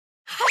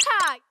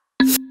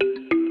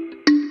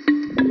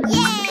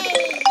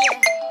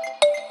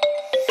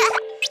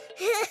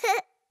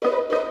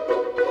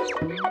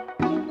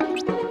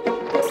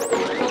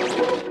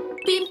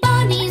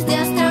Pinpon is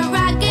just a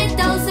ragged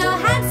doll, so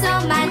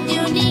handsome and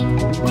unique.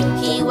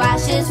 He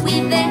washes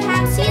with the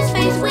hands his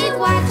face with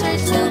water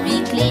to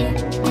be clean.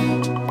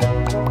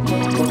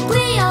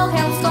 Cleo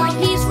helps comb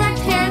his ragged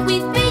hair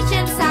with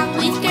patience and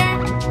with care.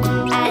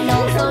 And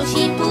although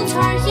she pulls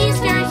her his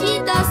hair, he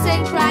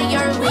doesn't cry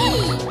or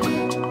weep.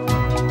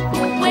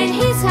 When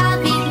he's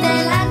having the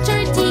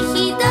lantern tea,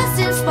 he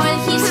doesn't spoil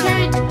his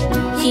shirt.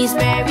 He's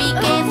very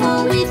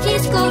careful with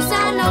his clothes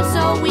and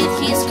also with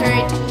his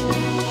skirt.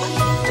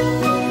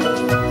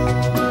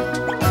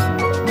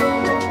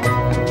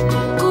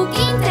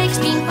 Cuquín takes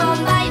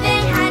Pinpon by the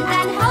hand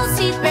and holds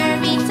it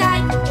very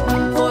tight,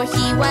 for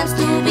he wants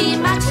to be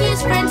much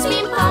his friends.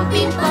 Pinpon,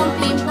 Pinpon,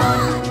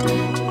 Pinpon.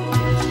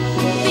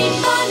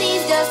 Pinpon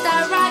is just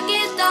a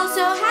ragged doll,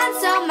 so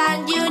handsome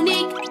and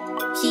unique.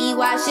 He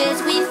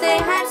washes with the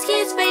hands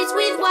his face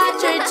with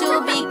water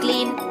to be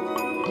clean.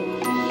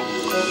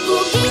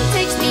 Cuquín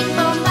takes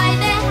Pinpon by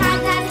the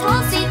hand and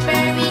holds it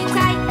very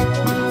tight,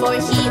 for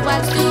he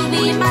wants to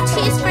be much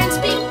his friends.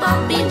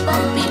 Pinpon,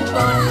 Pinpon,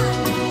 Pinpon.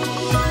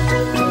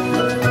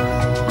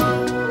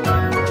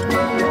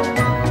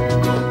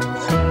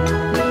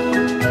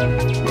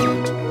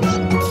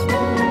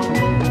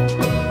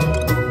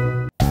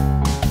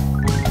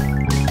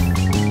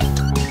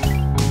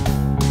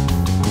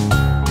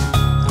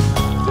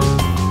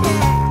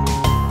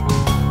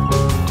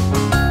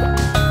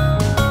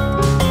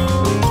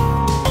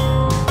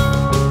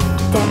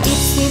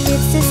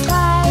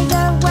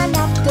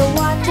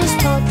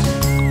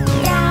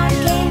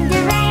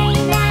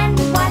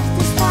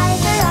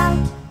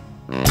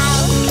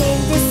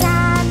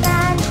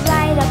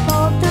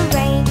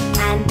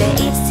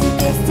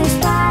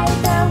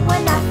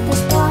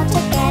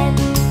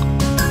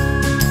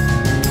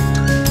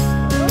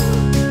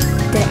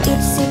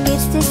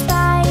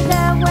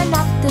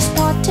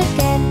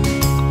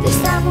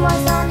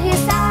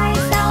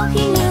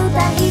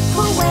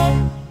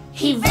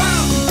 He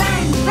ran,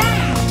 ran,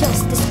 ran,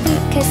 just as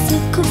quick as he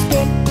could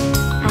spin.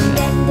 And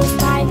then the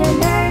spider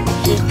learned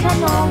he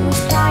can always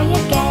fly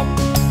again.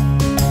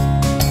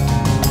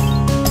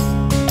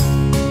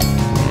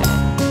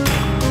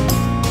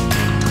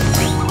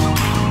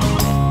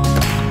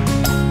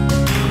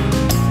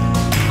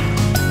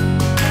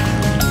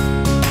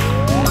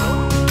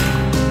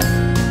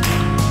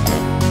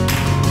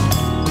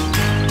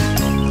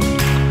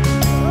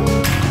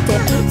 The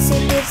itsy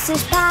bitsy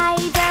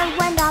spider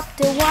went up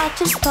the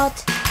water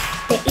spot.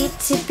 The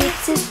itsy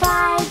bitsy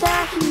spider,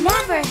 he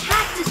never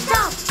had to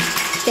stop.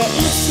 The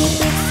itsy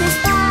bitsy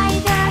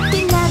spider,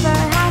 he never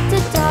had to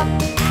stop.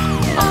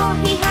 All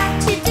he had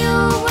to do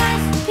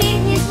was pin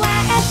his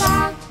web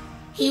out.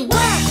 He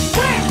worked,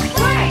 worked,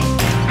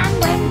 worked, and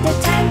when the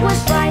time was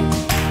right,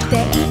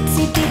 the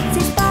itsy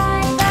bitsy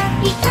spider,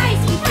 he cried,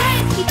 he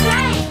cried, he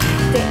cried.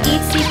 The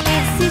itsy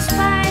bitsy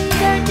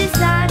spider, the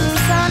sun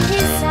is on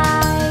his side.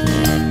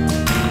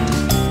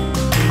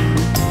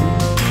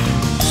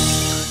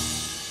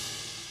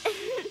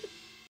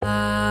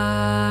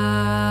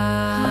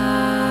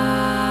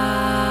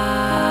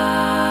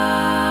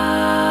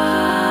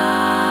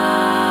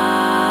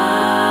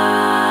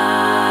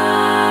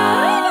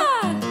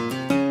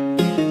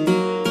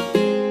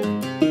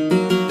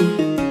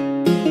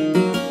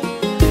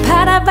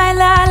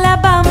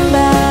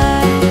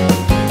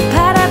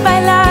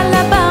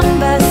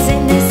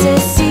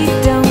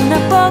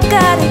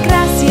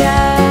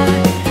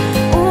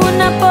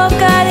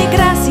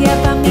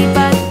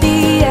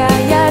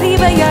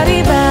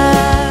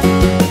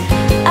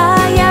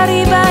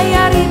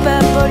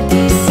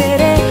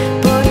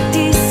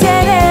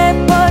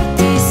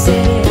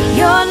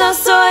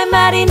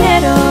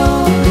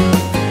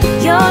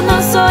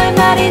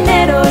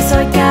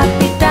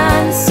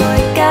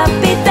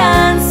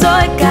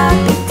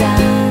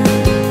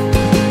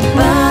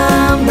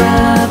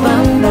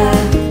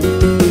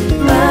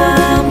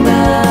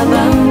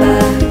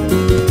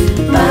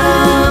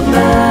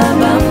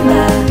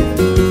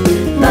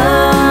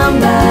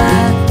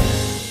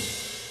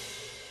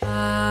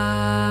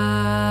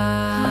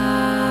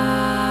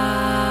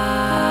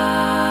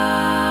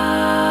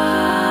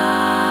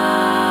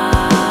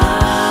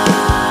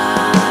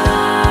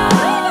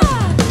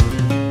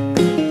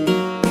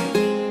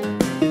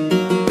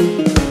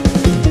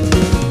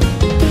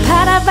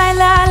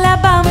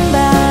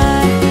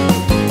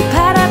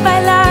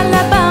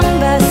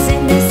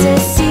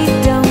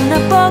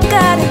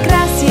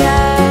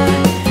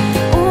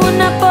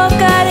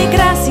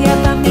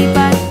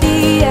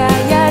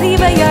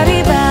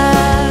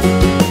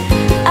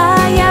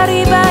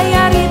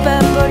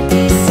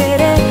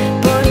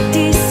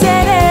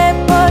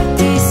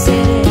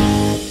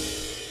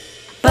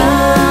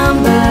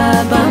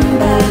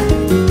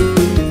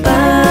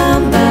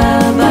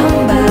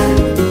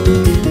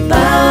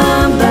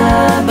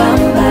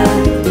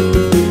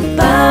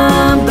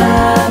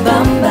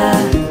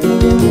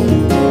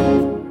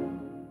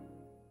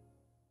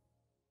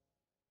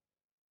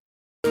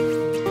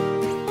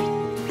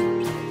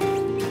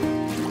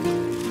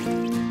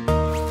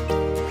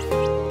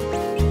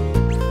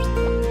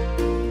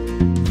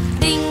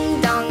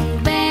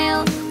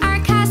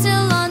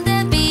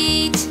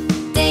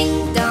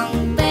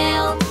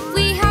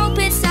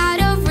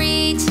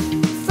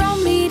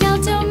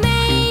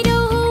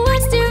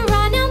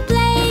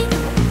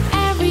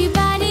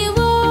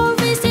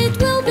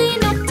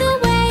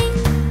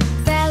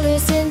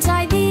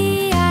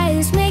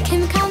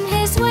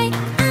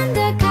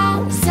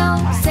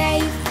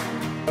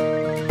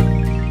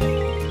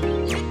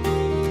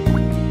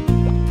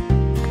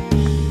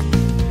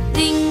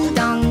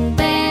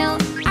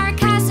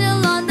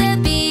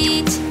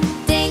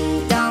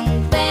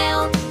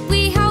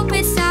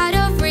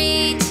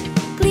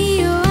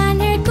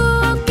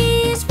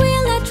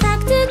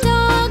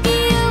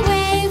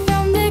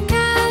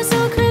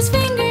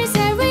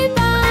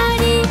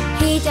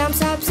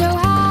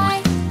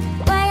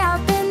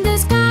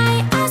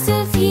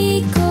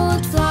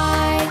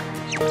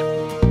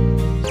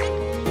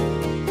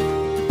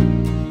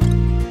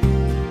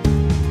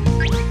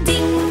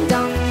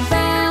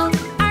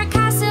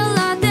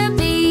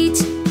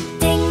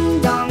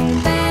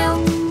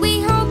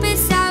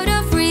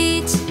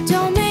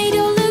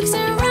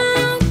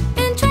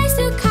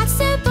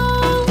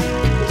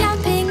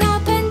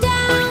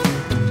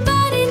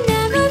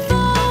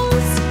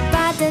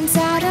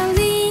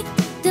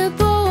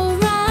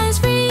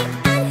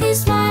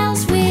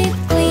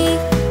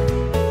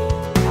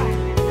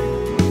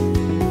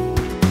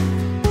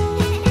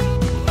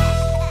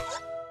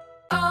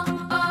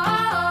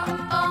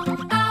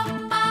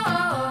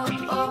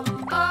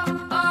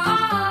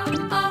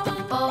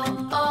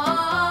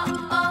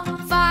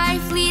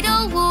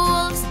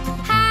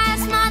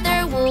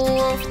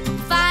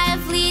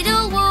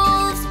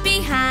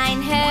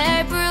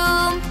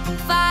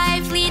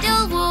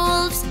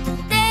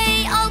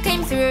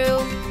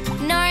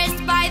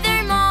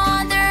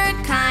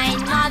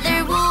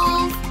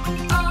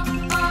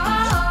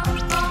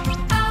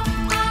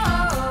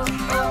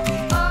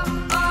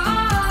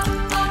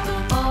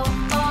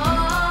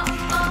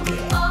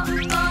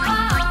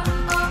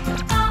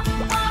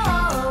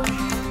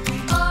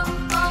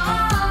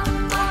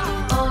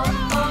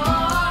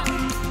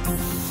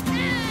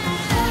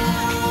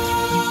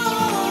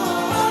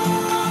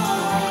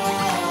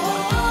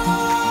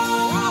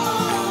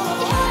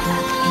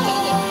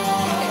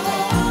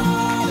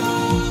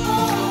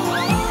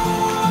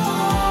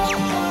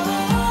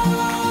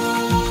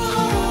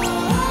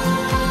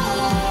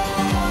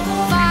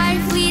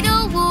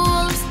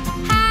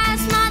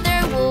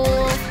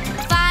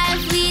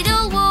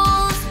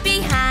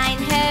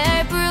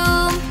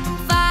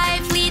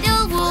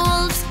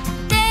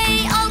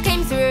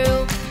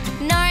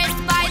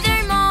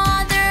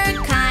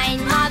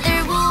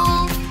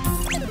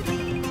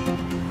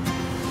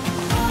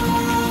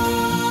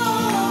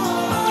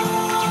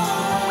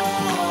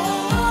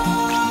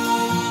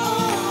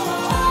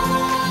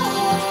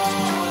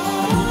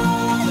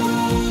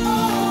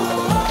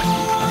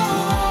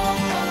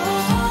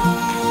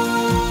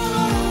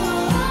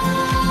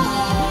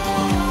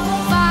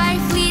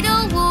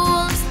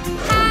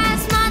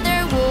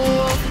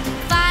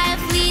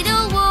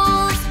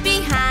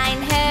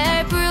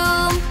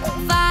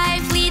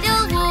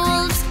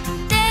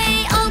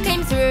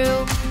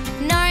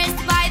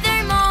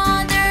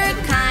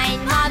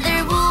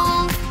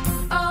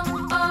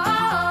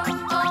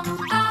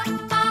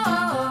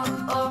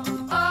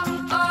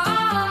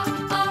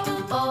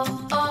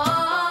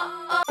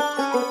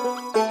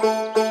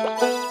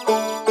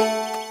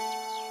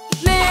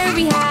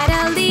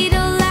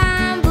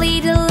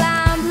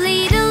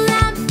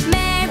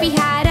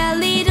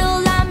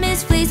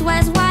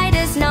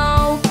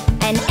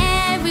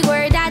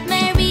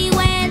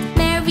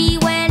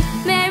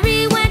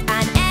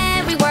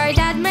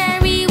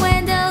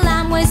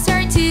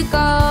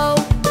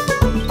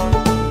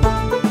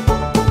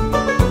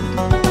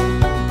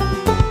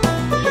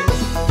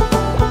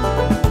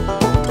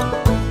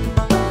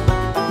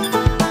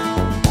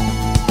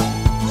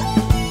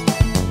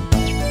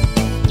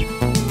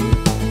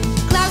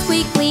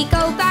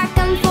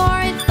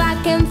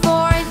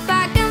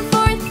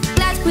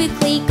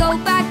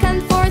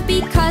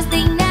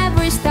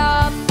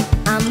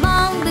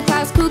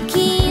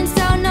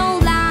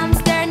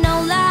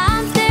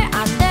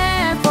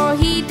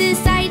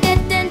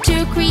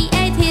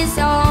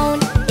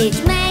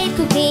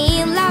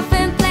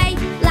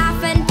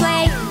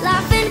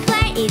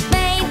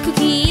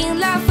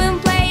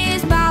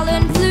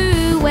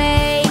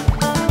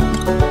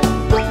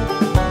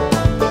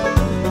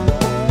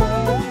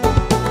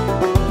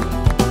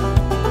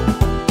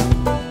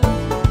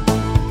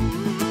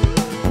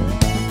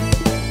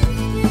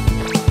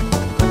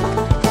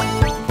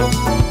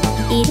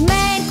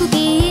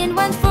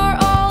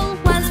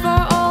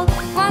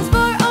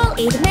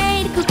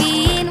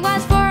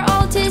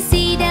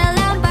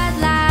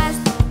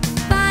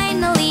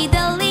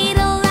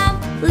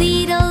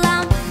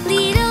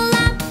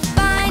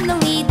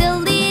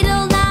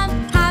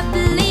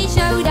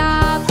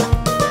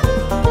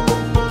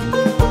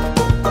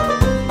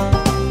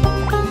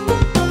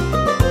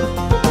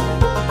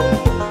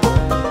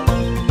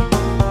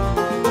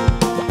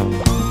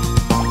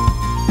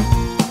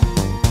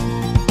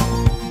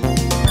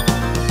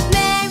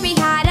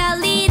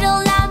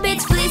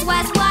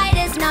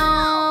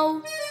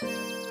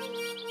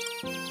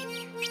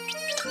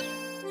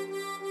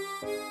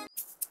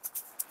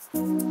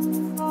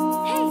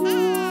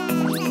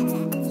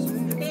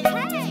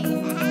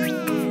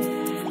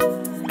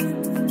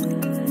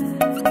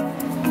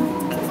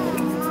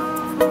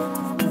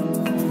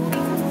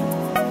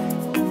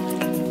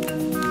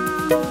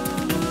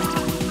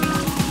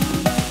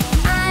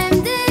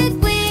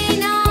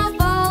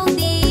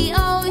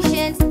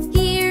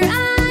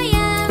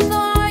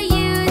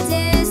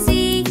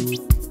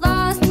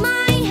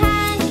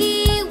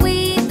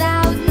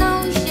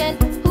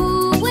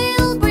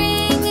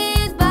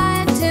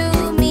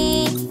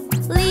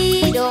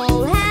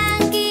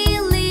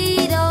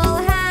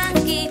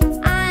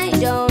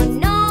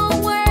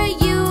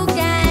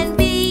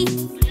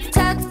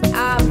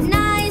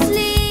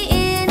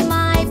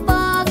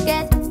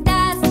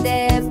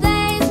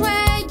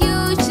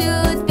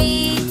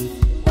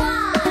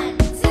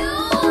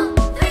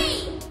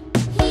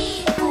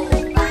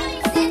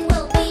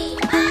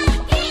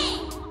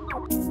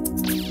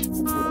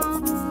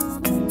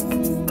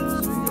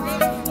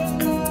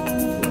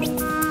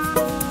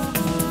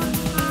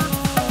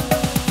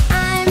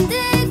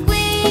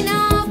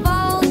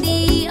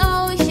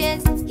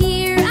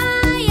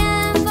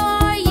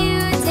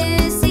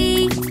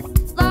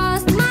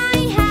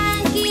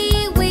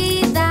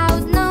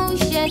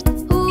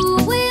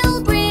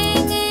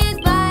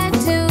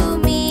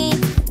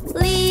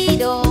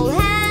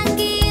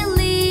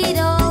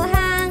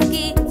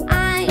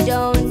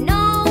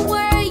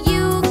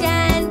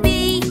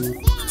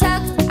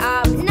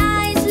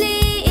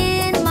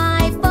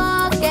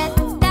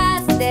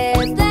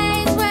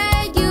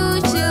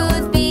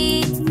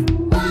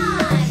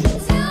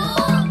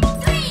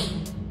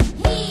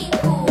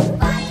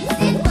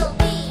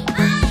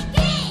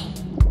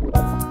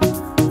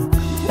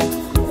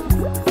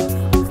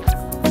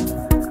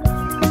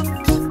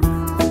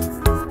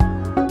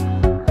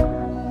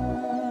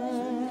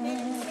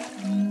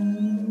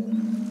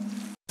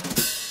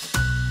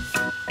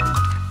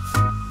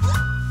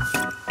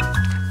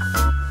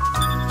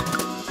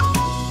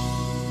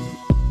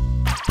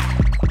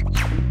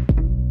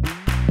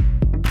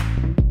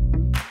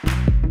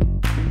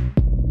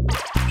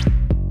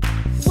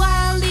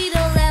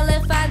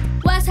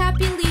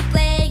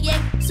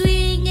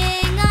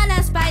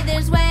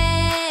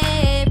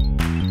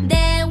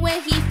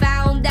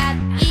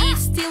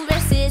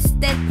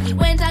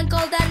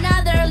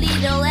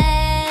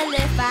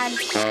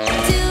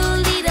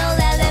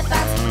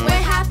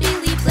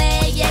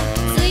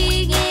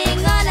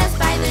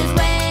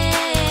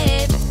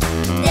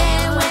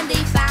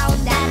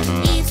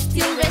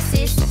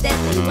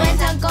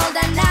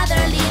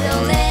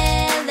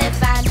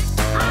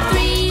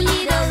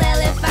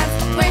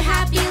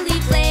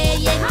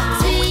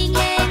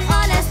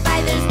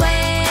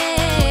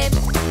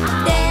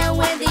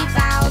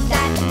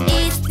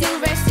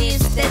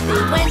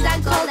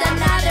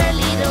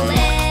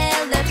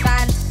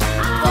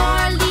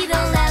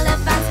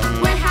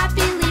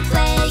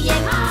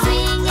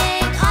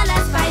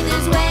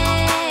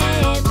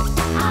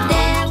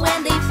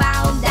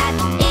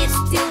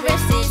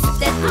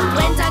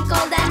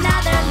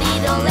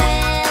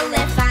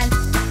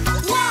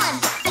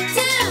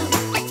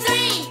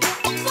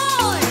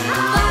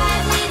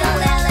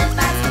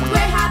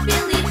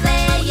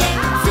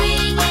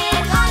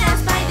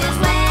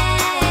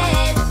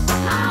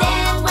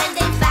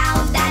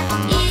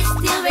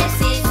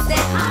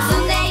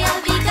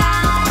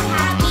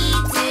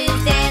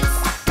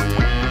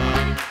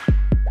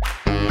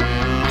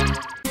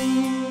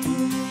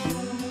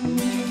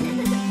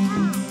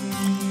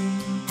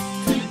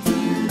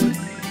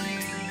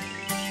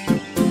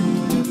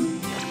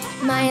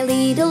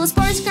 little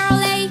sports car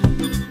ole.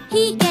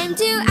 He came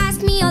to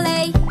ask me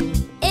ole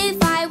if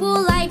I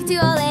would like to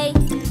ole.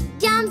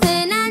 Jump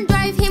in and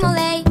drive him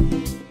ole.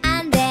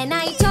 And then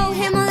I told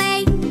him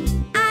ole,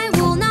 I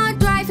will not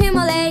drive him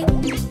ole,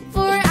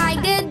 for I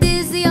get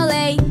dizzy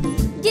ole.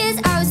 Yes,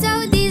 oh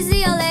so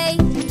dizzy ole.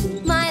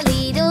 My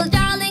little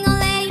darling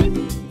ole,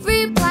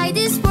 replied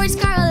the sports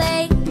car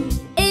ole.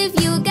 If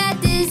you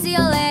get dizzy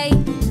ole,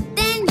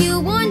 then you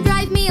won't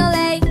drive me ole.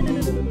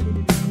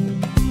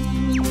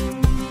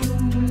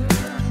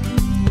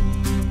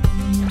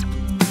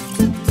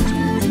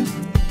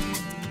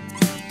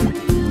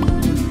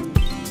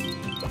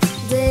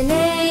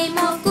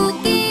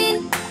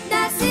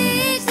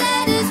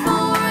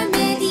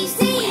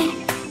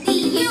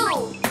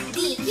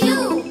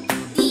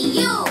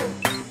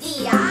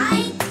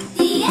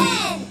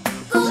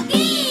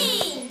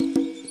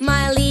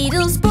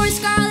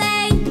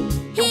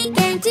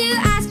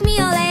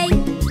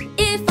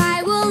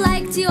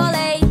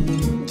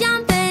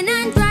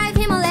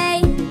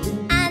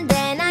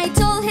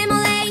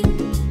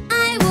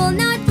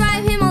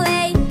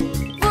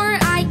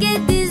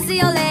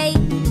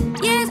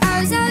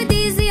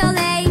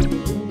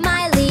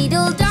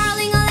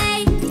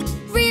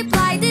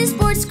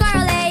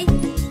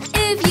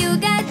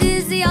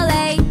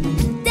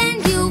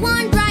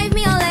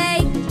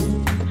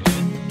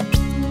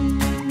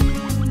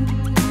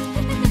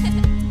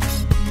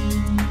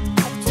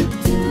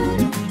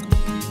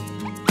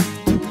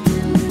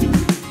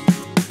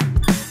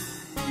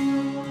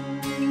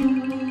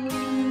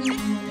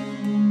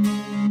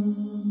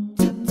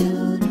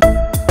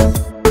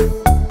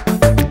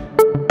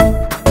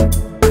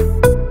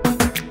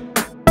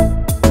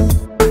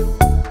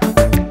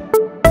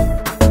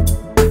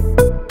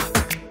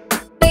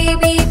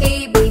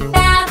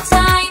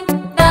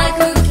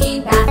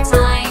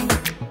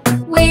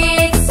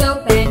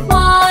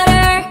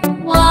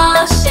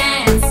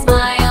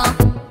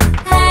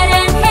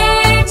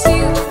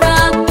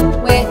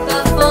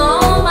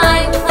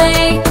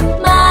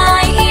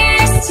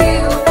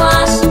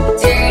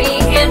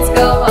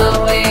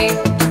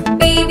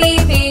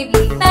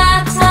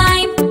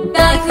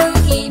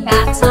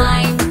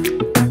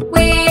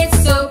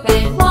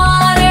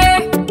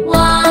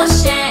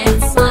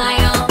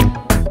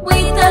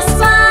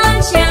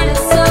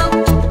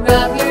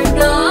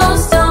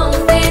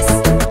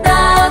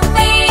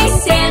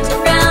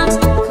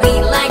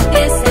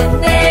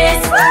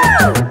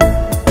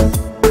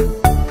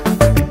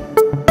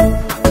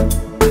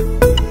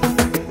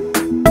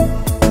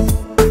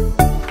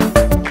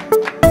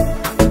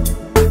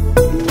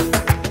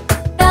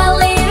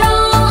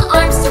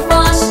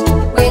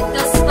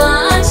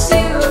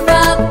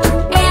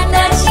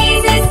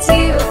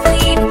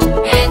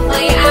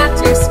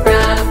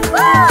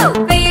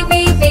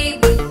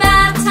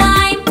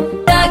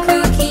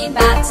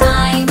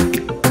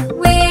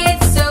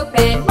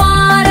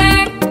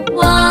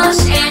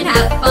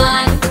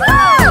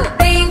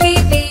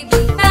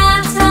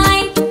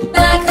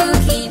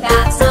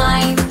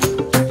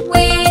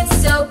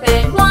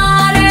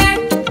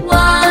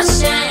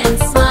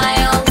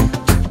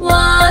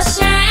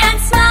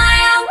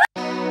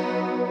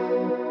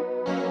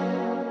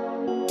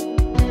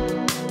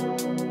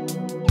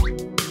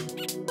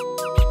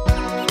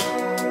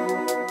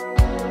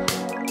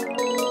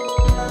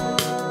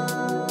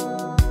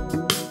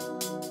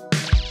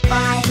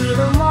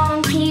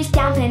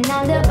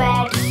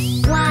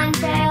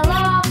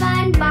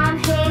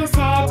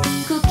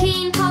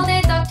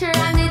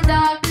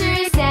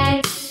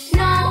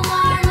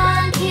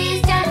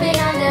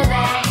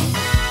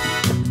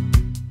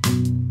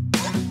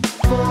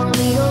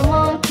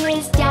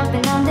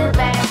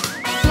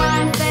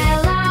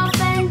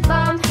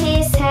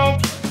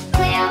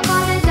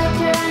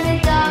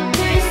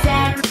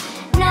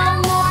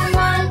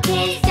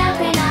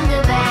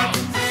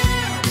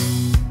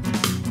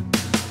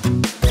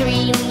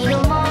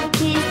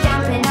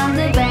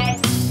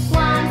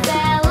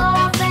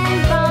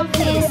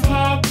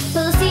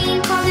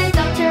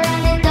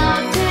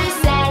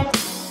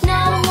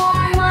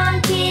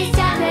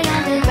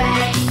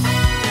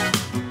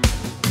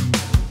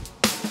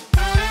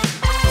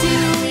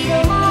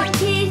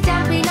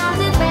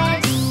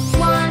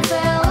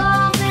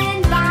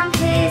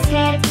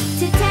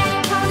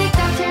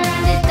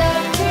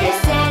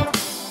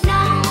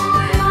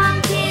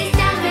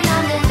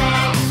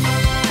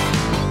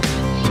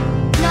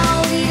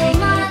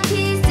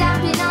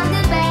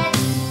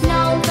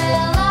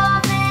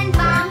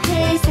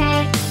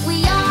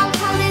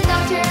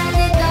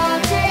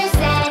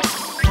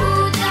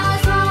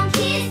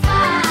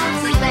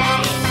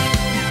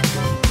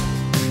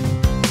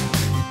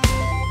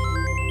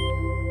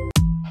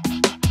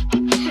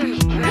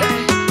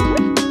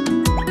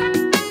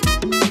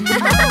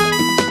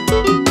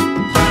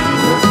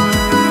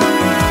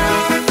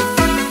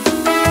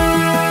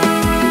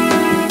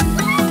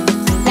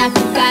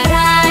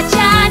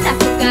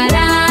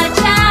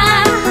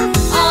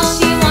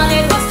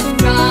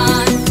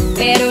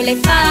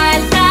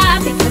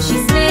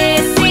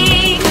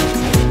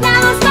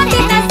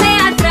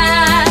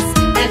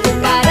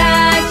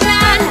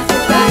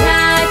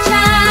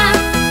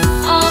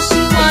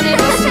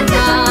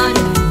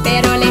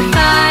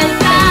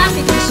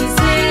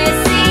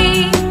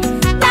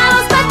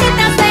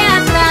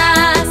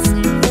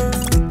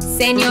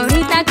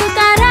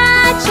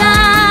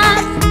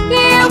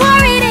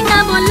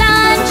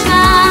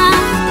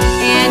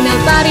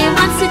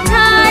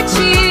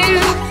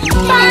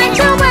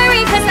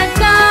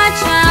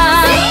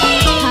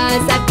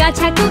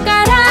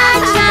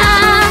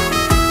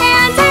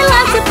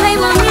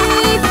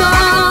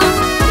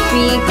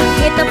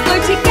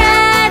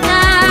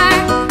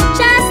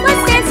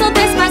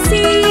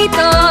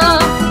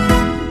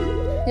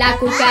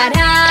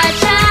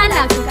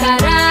 la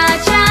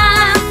cucaracha.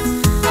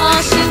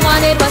 All she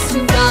wanted was to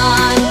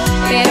run,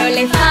 pero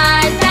le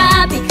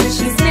falta because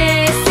she's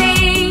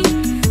missing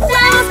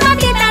las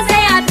patitas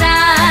de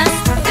atrás.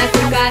 La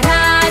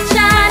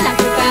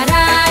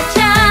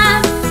cucaracha,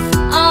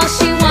 all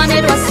she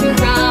wanted was to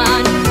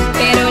run,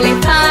 pero le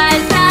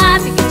falta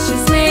because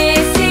she's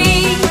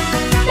missing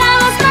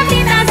las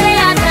patitas de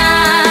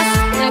atrás.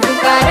 La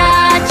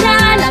cucaracha,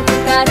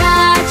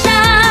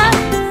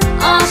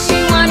 all she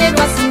wanted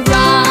was to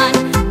run,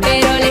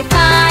 pero le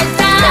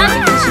falta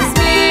because she's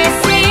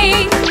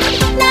missing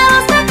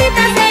las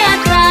patitas de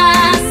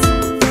atrás.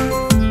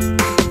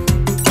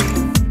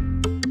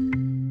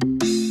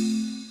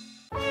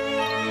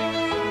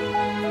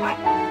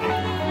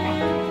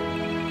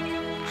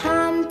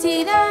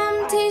 Humpty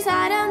Dumpty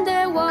sat on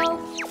the wall.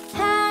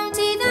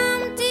 Humpty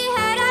Dumpty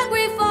had a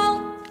great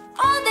fall.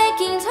 All the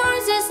king's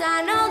horses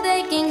and all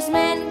the king's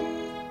men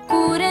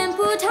couldn't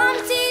put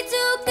Humpty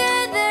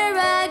together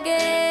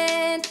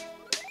again.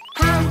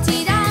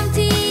 Humpty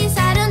Dumpty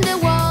sat on the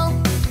wall.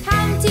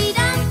 Humpty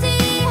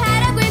Dumpty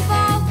had a great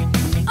fall.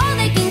 All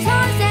the king's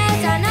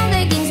horses and all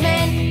the king's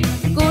men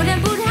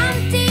couldn't put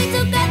Humpty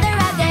together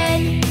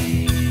again.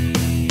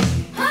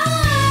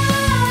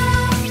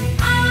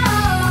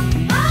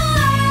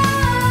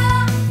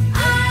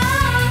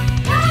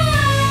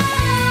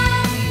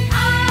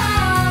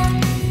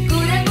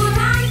 Couldn't put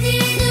Humpty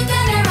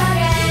together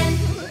again.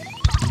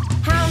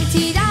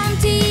 Humpty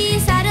Dumpty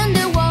sat on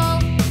the wall.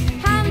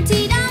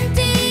 Humpty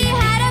Dumpty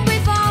had a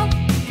great fall.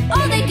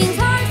 All the king's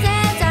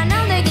horses and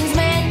all the king's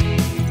men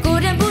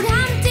couldn't put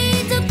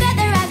Humpty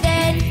together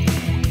again.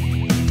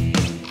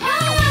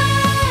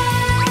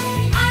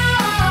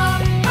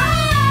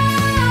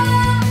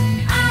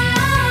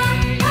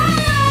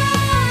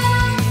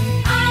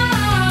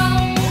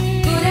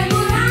 Couldn't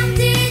put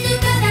Humpty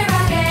together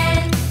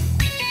again.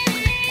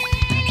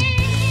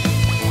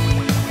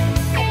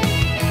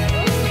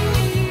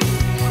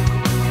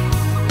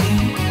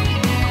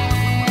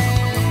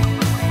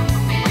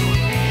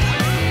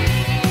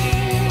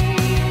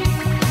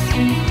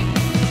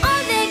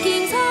 All the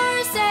king's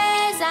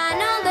horses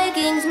and all the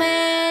king's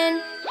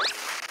men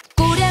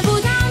couldn't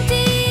put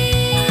Humpty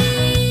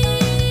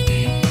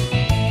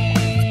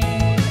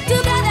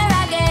together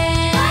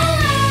again.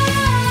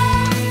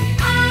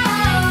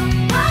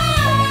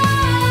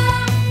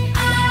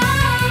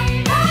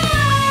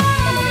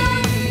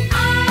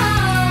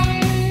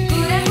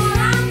 Couldn't put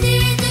Humpty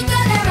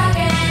together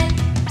again.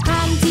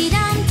 Humpty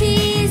Dumpty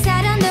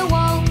sat on the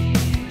wall.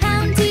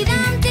 Humpty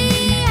Dumpty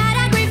had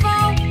a great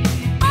fall.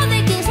 All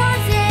the king's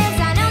horses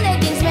and all the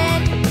king's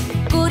men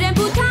couldn't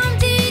put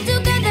Humpty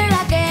together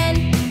again.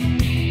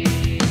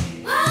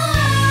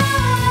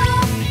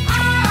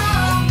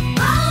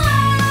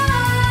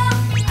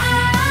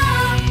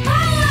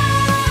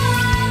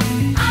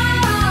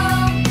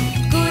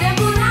 Couldn't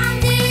put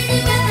Humpty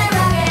together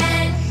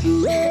again.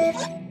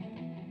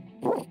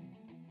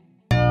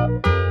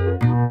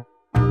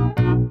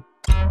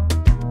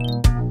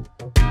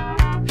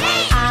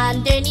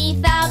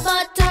 Underneath the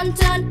button,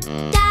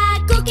 that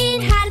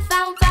Cuquín had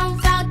found.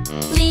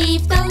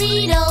 Lived the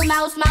little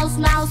mouse.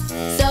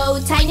 So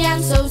tiny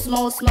and so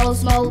small. So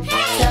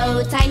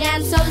tiny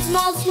and so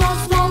small.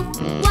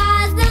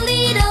 Was the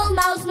little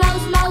mouse.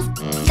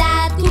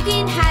 That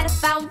Cuquín had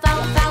found.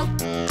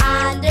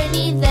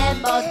 Underneath the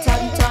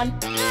button.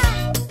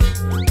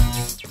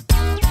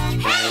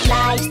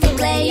 Likes to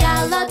play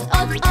a lot.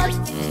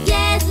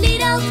 Yes,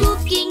 little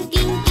Cuquín.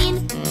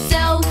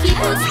 So he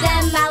puts the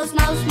mouse in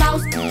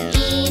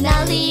a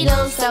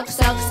little sock.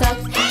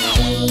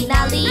 In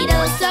a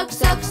little sock.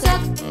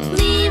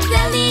 Leave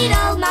the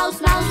little mouse.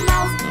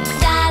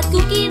 That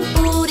Cuquín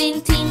put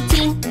in tin.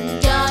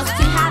 Just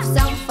to have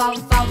some fun.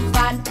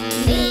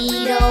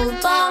 Little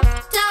button.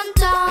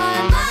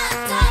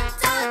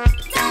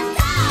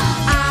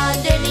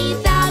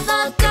 Underneath the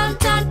button,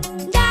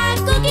 that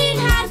Cuquín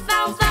had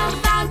found.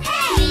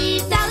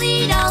 Leave the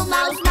little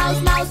mouse.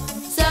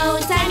 So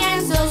tiny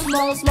and so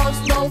small. So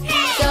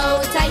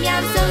tiny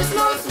and so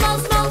small.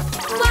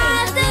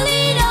 Was the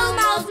little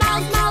mouse.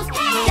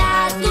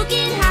 That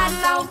Cuquín had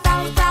found.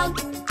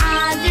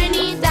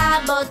 Underneath the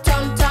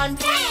button.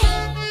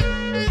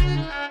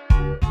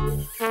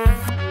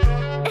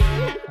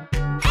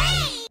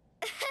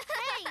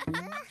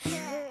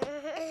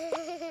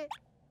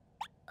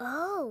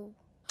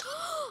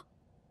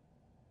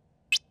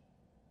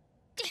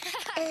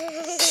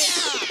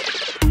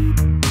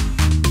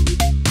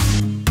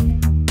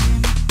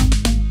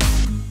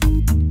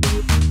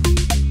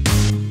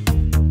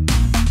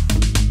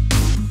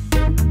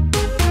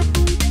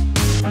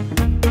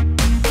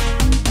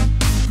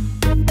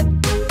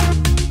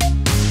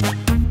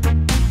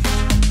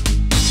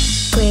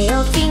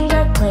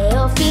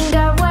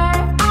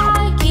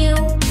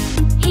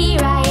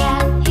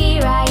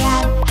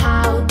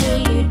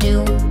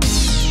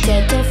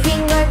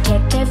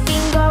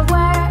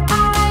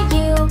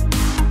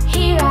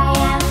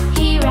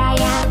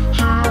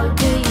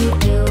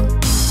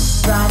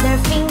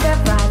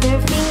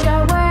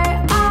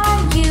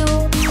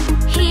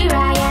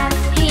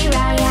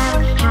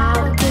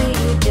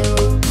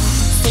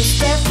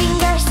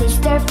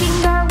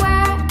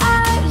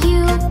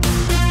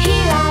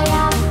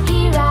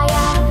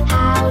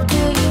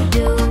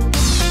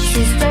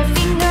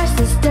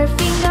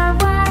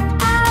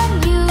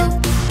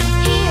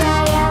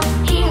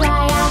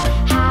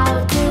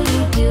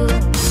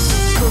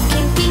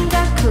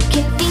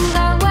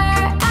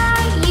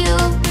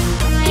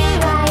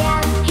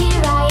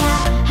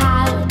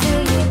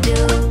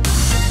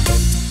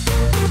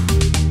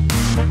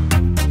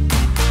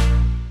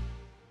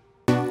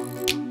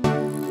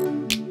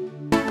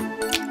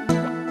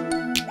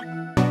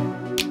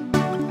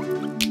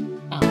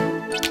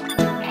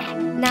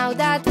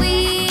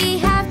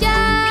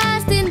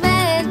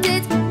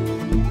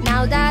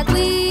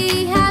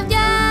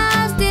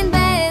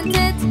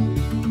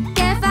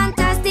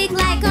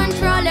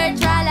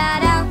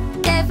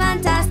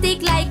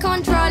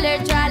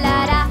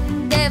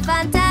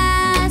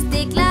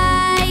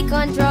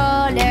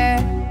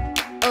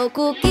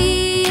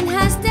 Cuquín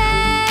has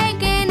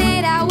taken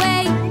it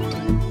away.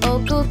 Oh,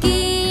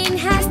 Cuquín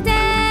has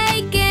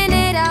taken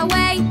it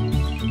away.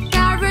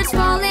 Carrots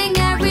falling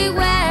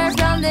everywhere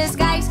from the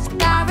skies.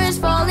 Carrots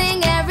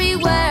falling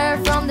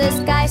everywhere from the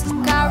skies.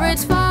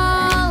 Carrots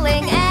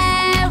falling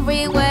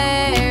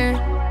everywhere.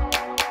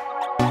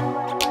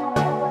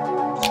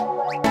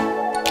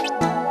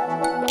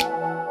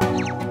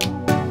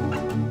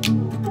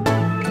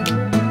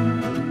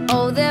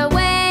 Oh, the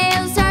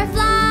whales are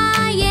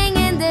flying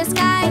in the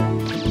sky.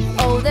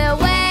 Oh, the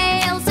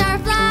whales are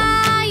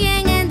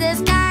flying in the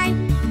sky.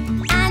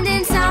 And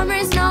in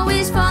summer snow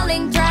is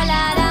falling,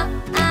 tra-la-la.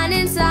 And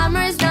in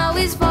summer snow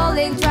is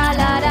falling,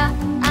 tra-la-la.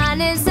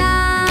 And in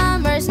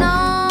summer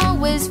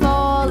snow is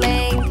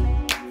falling.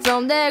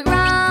 From the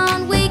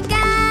ground we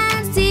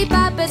can see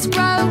puppets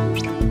grow.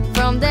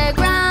 From the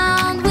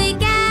ground we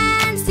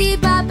can see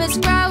puppets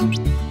grow.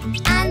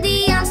 And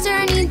the ants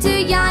turn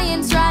into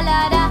giants,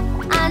 tra-la-la.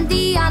 And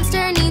the ants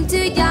turn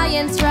into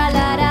giants,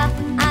 tra-la-la.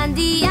 And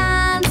the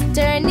ants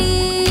turn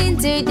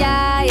into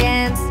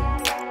giants.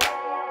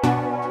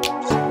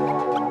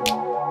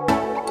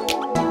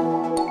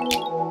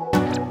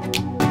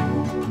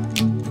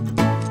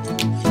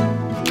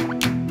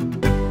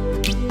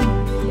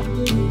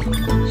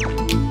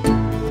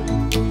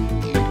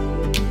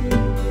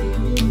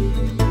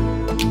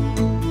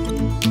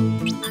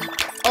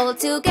 All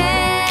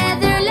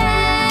together,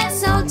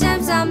 let's all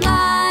tell some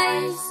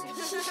lies.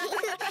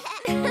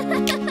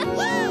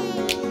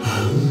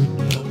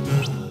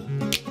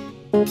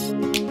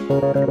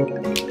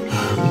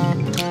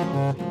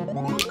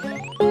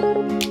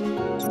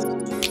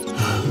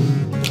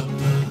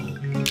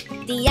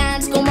 The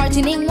ants go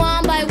marching in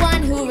one by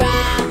one,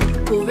 hurrah,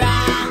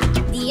 hurrah.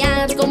 The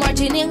ants go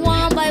marching in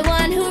one by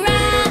one,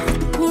 hurrah,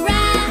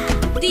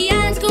 hurrah. The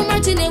ants go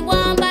marching in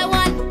one by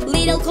one.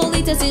 Little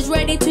Colitas is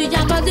ready to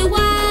jump on the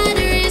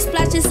water.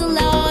 Splashes a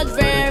lot,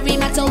 very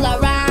much all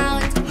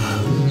around.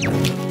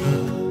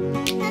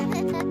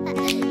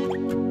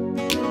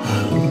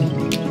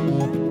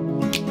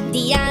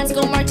 The ants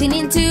go marching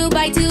in two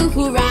by two,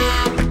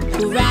 hurrah,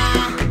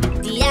 hurrah.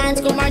 The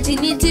ants go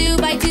marching in two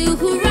by two,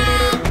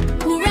 hurrah,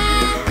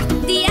 hurrah.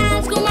 The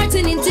ants go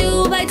marching in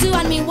two by two.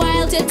 And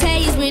meanwhile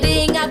Tete is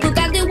reading a book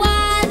and the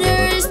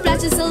water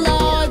splashes a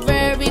lot,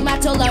 very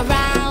much all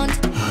around.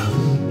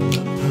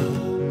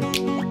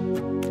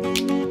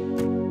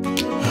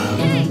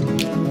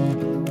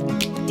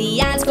 The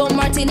ants go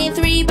marching in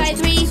three by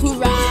three,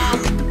 hurrah,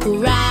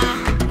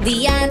 hurrah.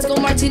 The ants go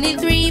marching in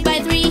three by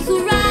three,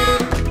 hurrah,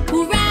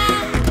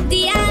 hurrah.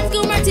 The ants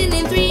go marching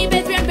in three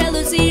by three. And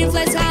Pelusine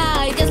flies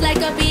high just like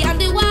a bee. And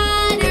the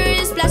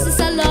water splashes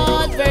a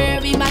lot,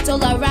 very much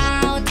all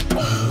around.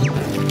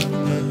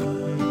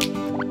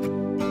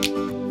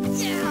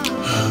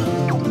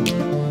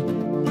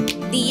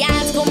 The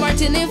ants go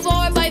marching in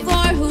four by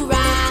four,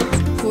 hurrah,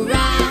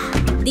 hurrah.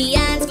 The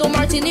ants go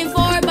marching in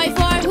four by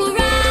four,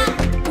 hurrah,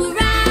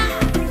 hurrah.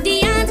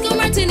 The ants go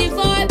marching in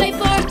four by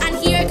four. And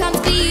here comes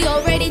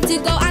Cleo, ready to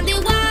go. And the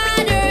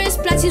water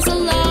splashes a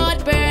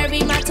lot,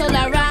 very much all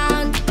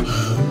around.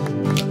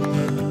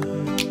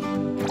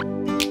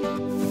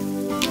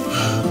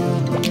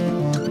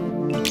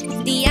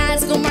 The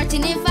ants go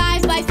marching in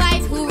five by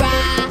five,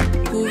 hurrah,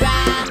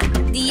 hurrah.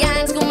 The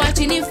ants go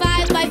marching in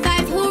five by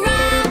five,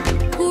 hurrah,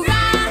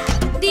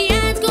 hurrah. The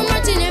ants go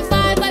marching in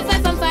five by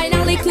five. And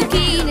finally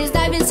Cuquín is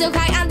diving so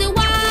high. And the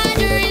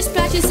water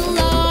splashes a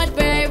lot,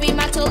 very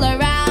much all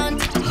around.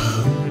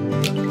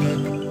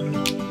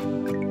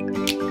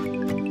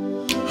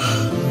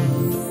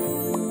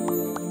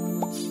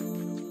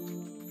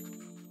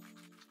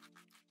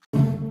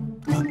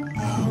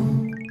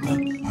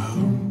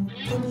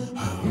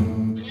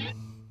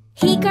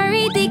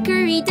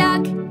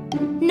 Hickory-dickory-dock,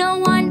 no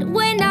one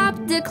went up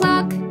the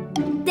clock.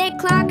 The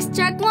clock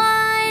struck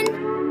one,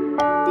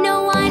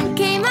 no one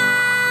came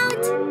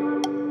out.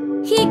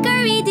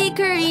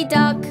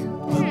 Hickory-dickory-dock.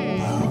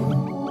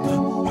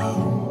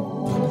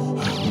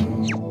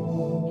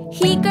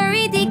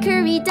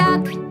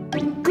 Hickory-dickory-dock,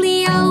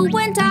 Cleo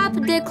went up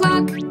the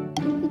clock.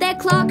 The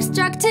clock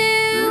struck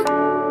two,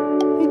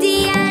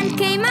 the ant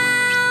came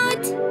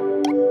out.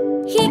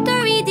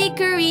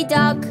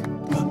 Hickory-dickory-dock.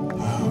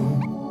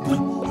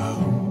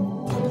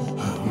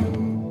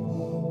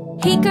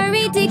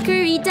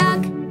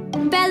 Hickory-dickory-dock,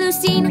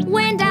 Pelusine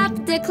went up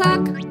the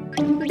clock.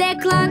 The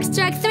clock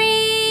struck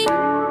three,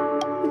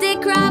 the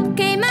crop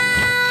came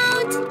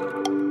out.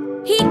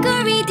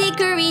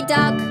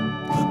 Hickory-dickory-dock.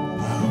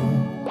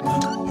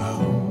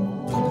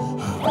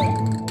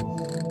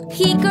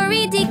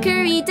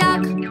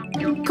 Hickory-dickory-dock,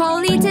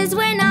 Colitas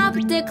went up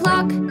the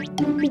clock.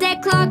 The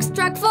clock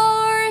struck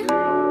four,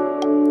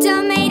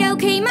 tomato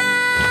came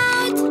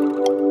out.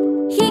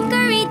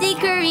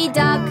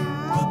 Hickory-dickory-dock.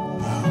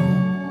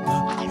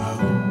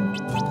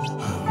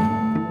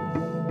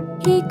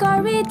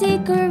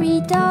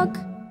 Hickory-dickory-dock,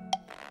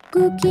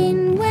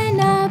 Cuquín went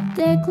up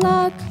the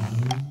clock.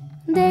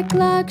 The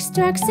clock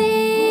struck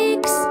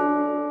six,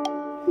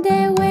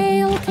 the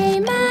whale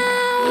came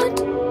out.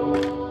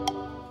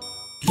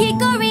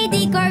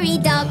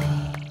 Hickory-dickory-dock.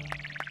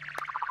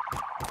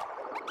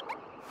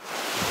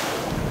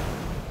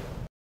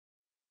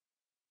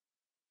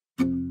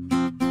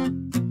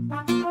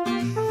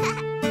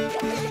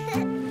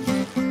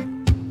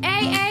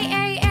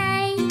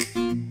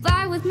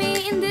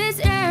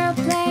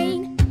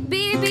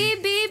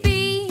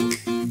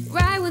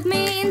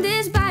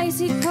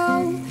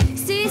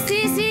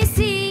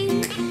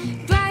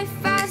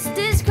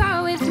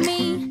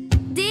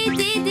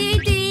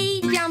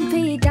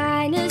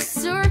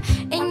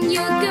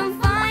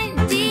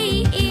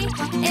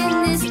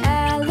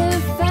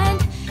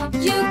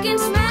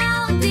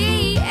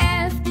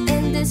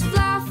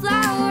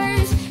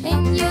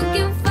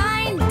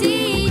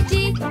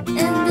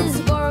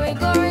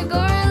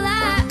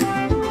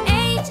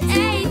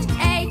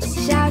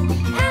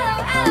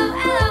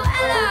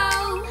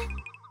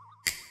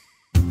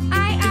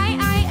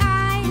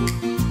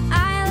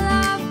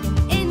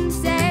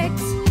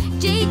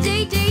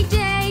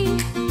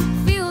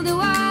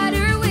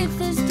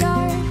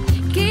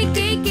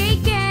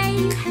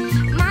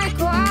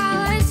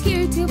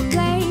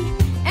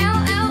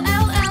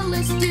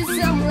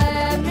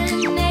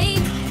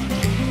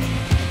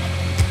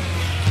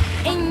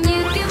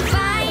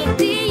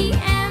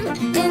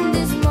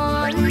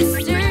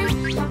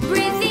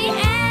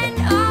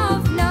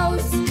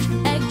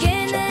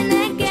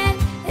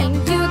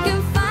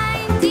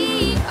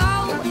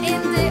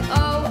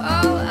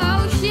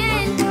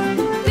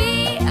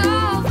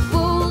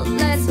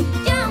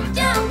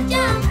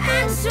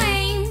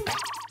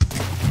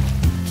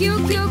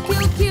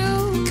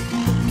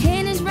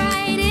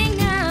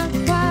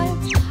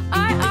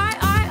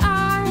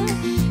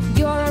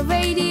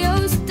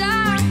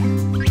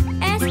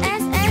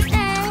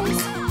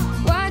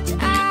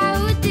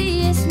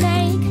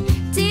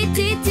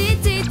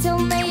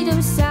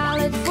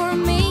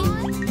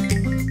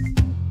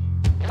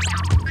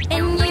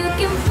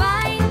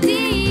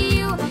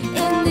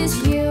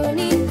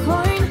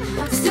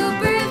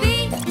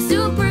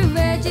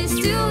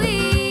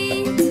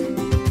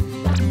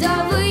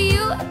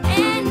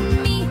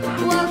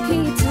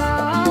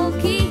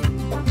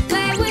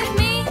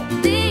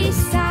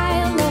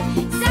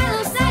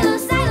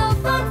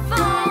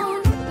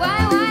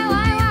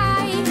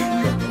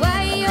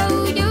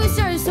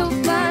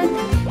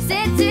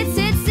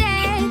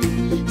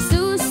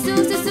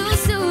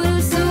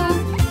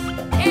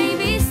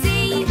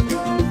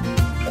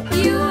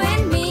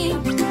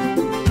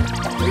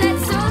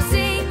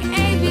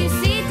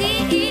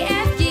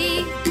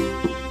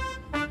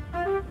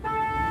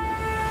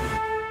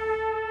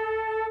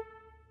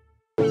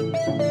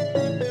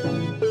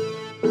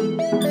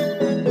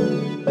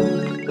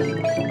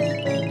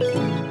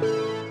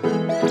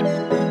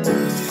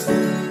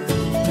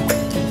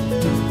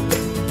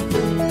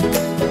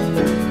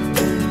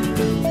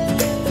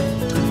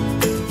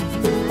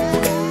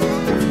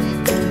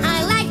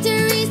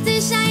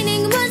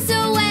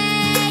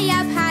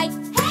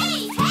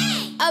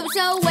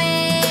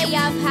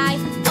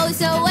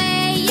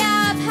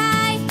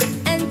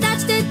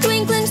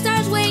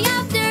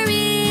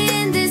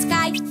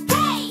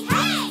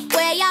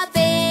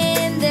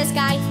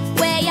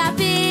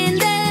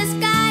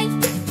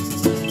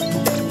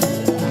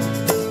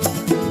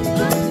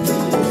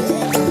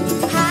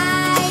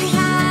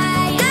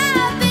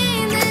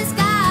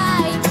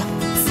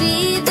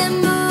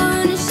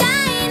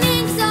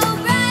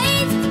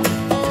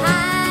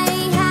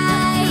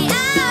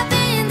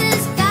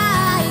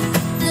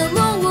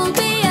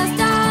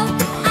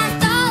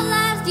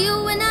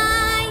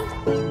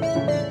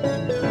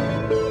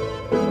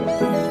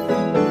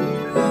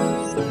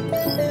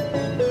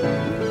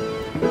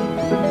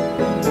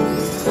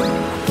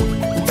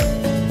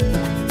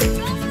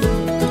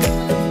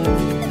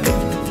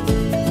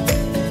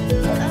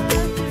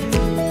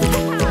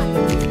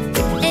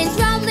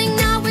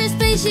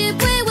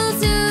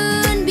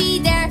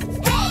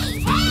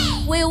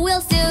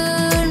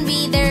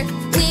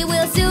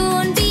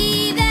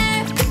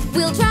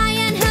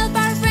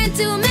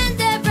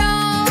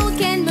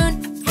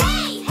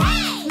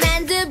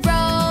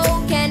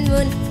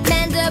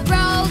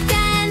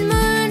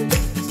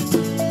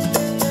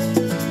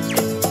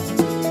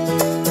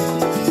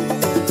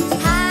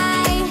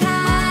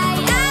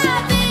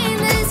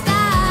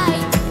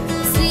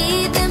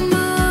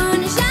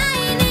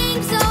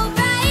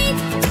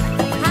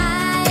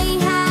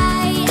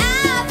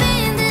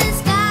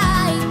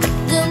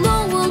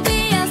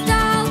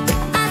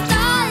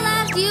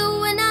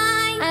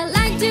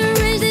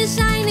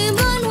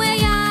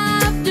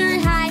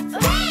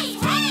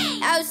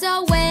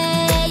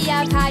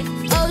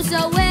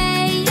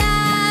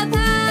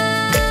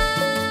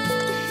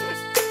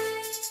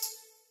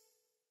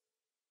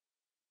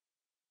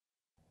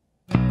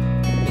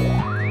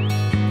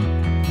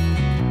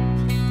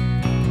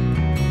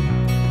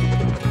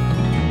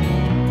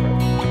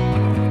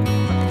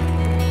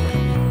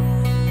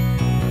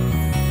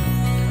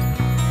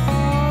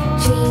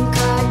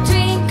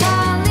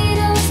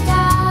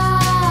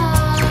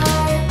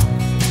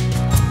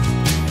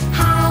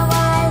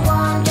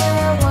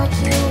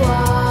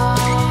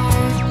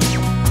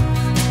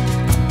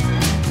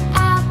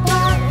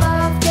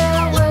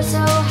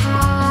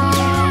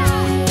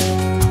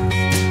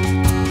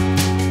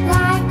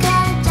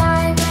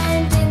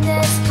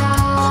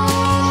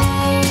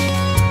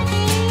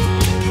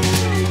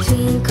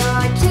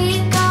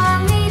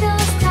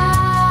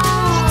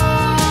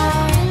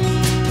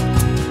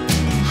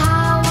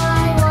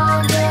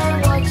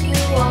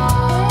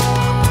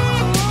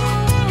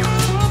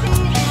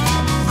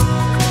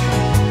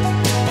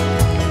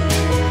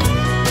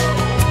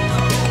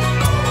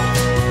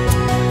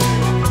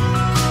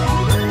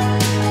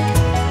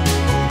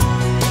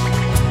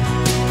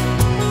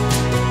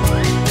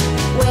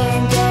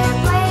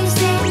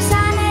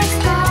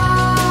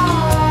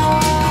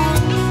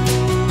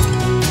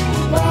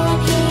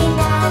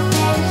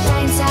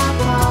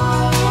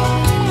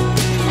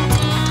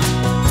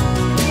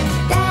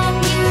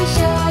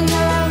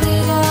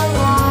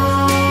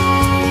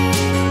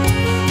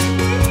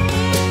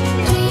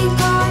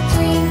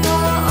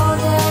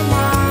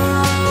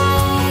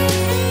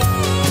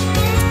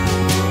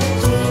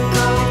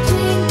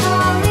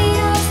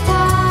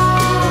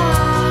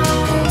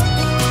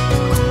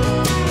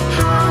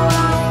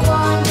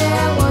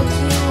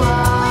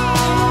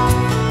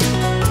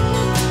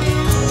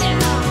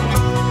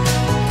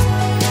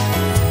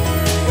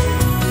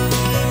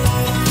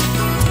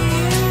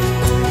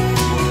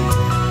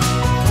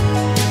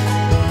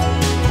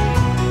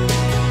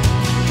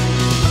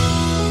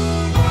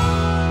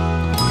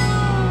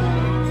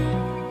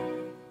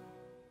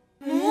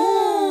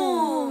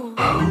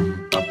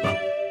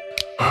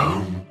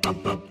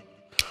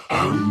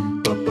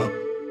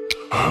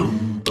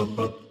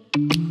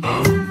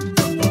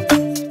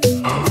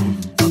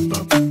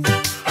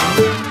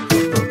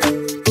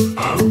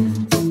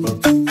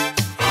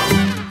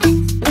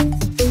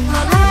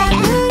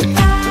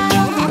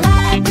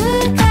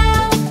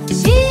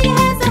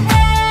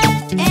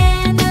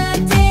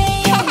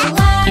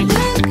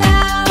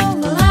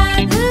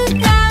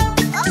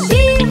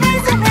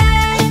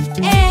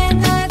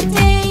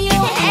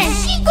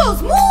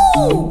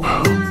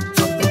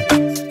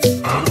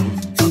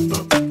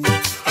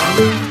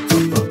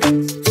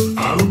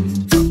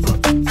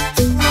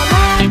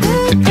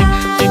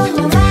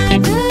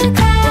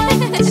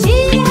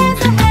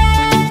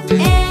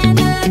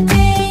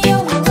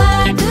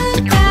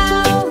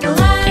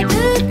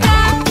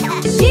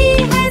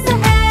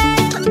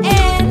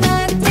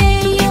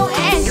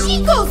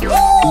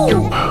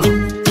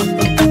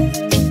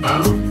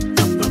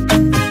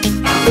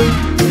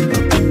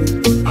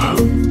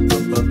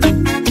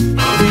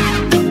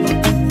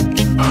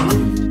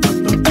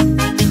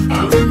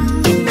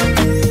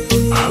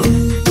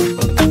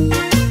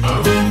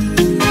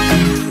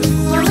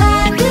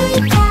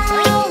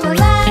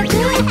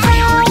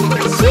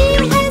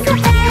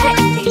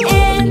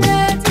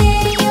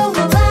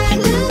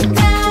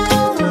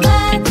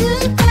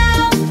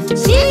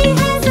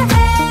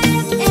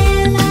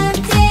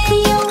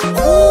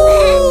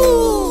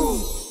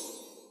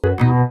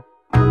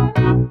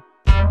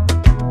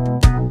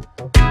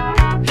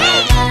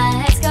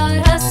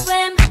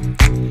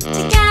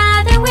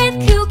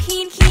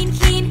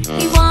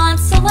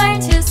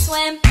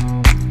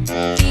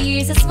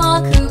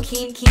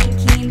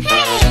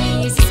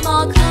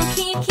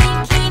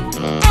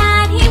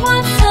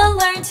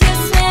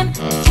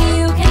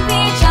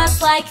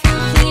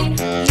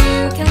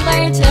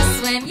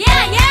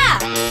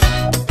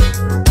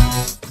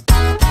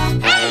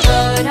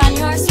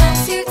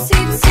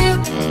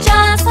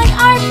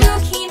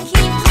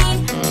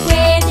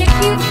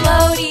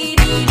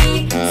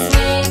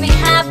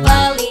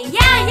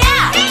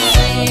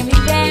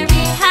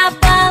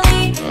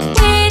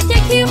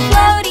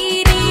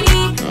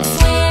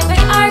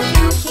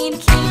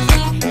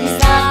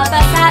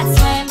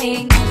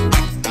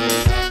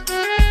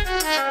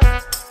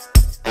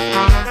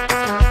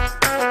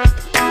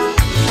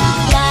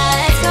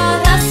 Let's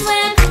go to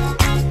swim.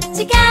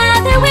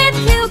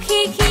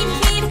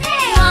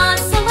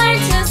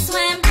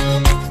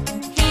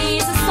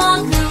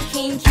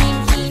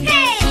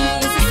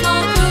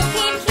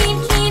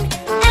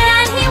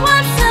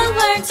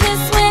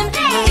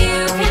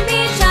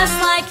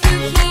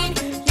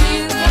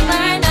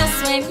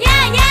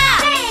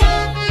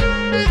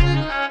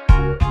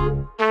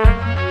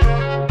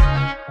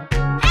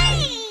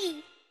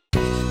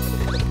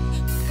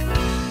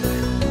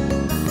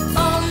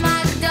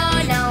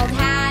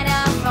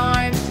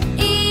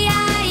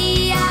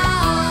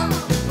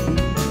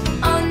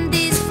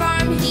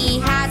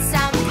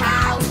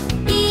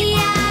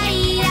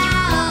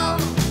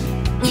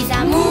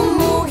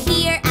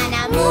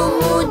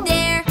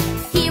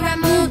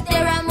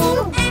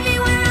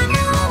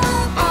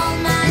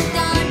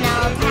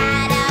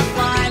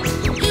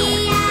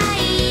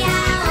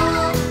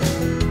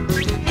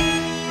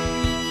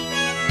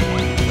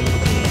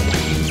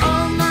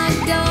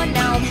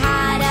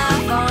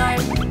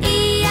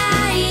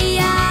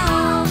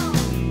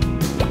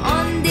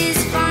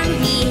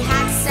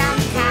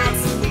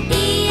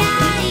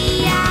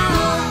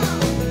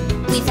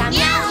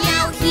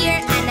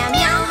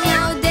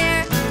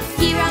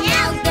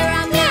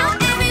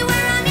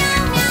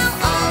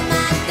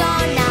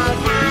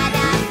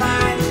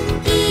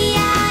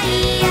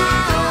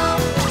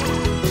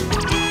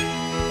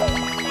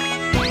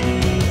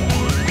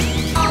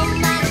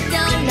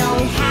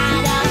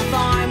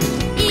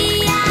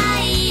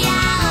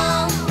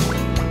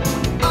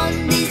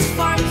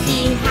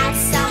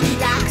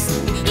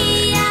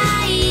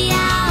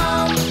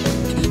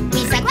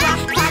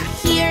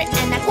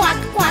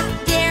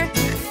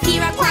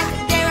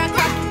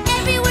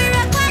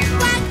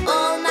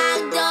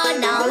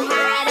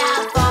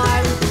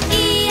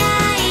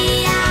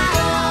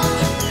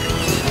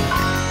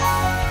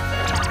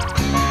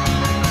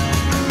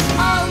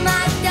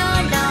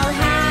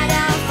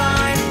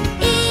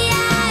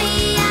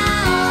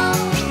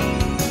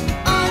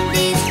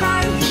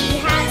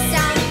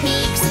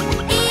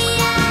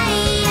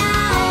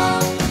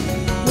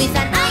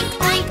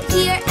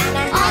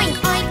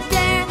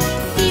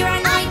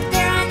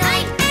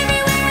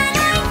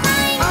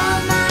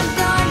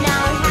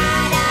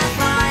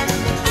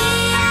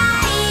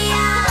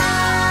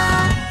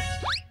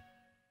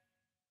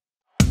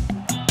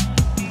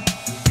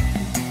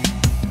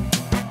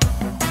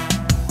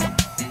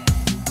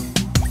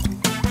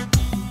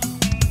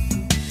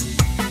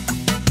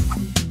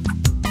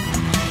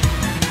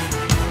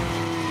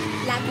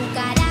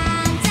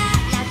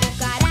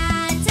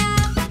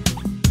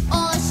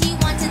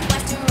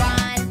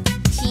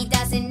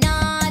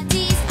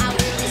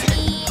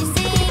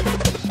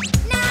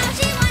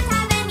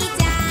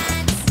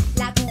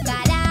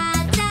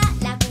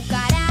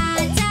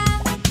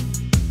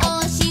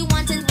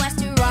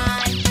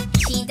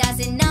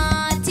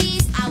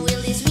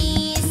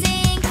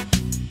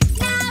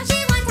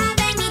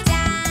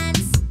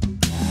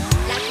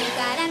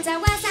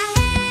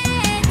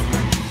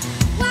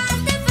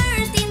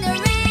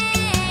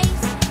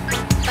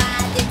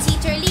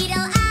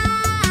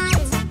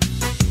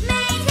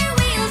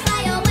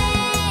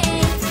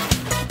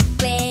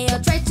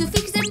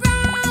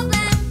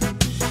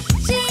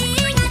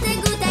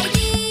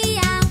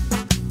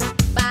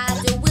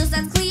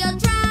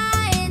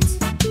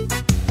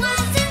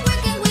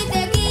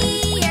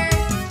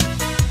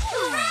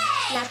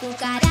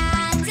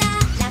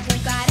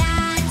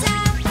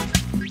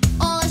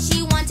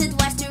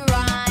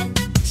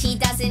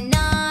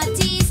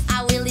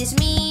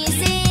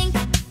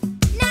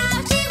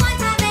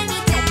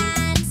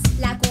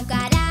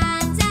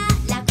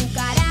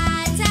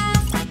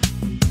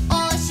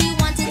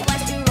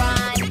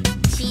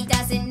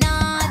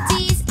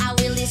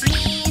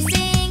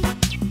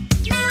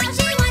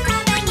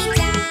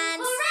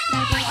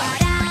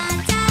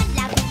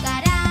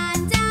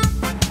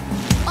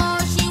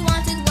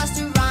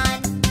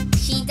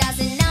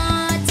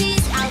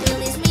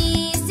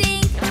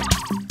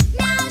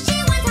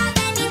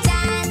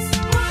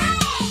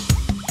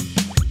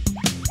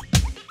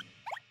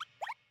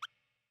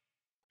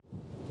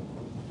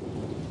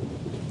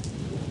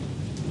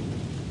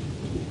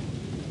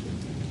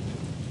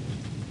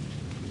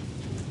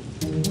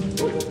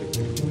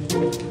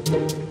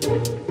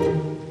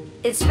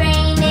 It's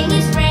raining,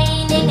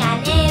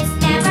 and it's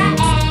never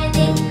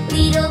ending.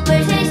 Little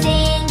birds are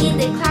singing,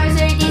 the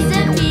clouds are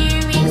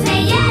disappearing.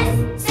 Say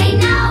yes, say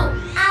no,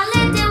 I'll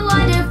let the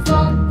water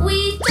fall.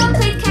 We don't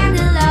play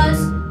candles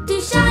to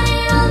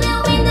shine all the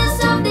windows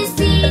of the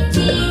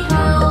city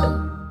hall.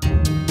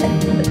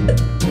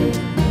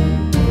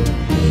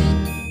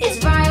 It's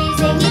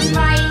rising,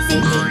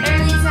 the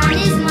early sun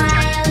is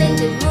smiling.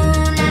 The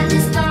moon and the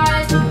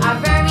stars are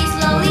very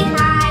slowly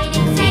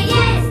hiding. Say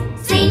yes,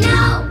 say no,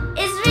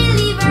 it's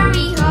really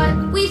very hot.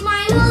 With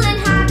my woolen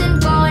hat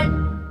and coat,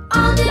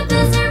 all the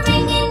bells are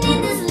ringing in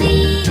this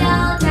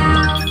little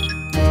town.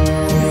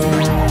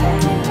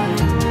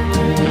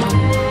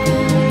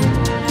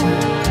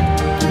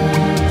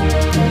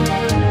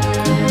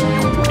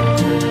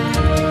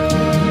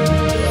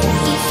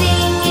 He's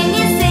singing,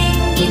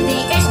 the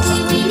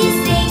earthquake wind is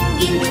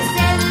singing. The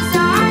sailors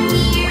are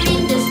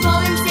hearing, the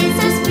falling sails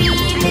are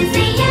screaming.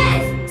 Say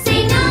yes,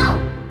 say no,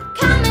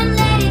 come and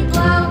let it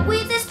blow.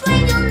 With this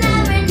plane you'll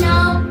never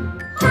know.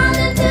 Hold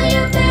on to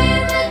your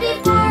favorite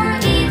before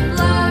it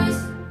blows.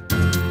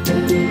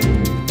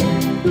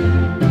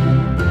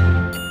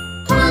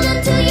 Hold on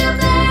to your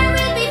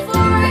favorite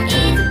before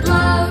it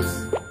blows.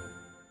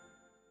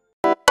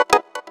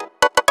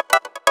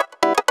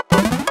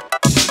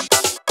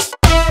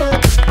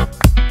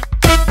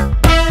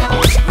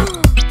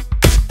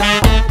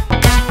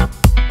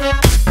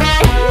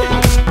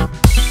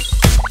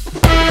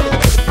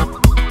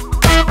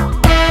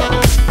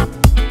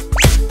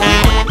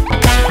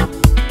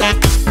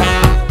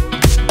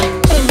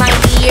 My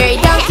dear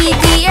donkey,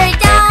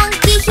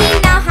 he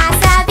now has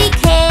a big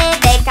head.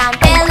 They can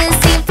barely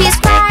seem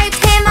prescribed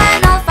him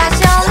an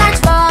old-fashioned large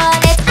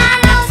bonnet. An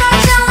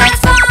old-fashioned large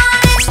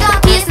bonnet,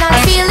 donkey's not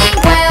feeling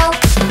well.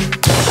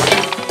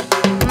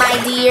 My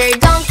dear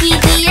donkey,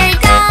 he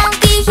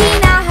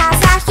now has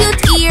a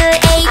huge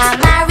earache. A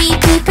Mary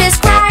P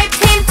prescribed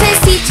him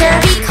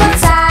tasty-cherry-coat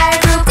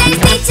syrup.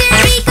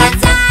 Tasty-cherry-coat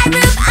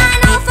syrup, an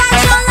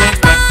old-fashioned large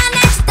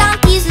bonnet,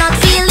 donkey's not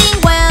feeling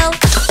well.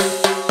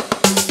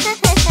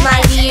 My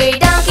dear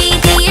donkey,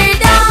 he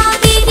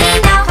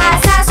now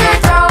has a sore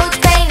throat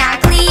pain. And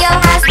Cleo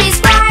has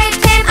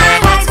prescribed him a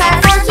white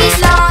scarf for his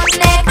long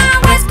neck. A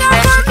white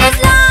scarf for his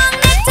long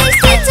neck.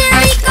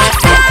 Tasty-cherry-coat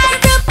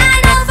syrup,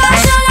 an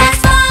old-fashioned large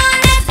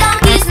bonnet,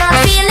 donkey's not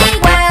feeling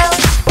well.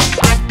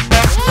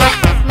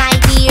 My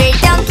dear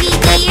donkey,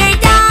 he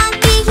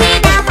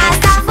now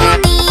has awful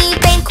knee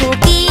pain.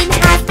 Cuquín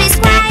has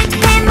prescribed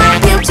him a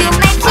pill to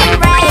make him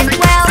rest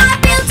well. A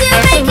pill to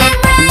make him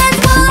rest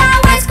well. A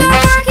white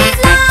scarf for his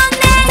long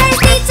neck.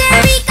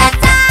 Tasty-cherry-coat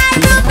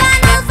syrup,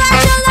 an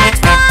old-fashioned large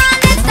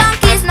bonnet,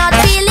 donkey's not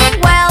feeling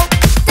well.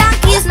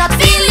 Donkey's not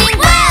feeling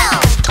well.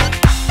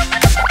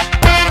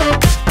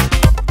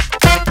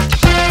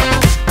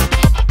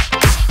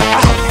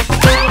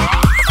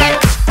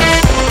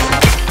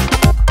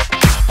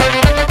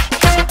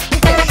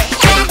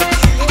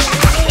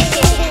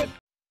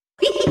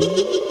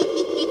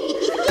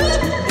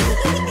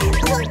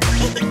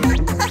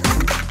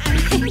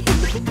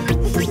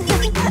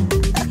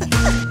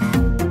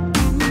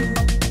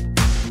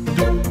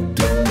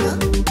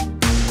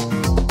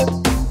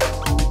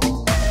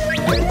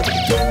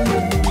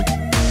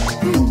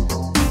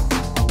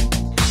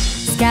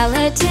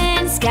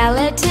 Skeleton,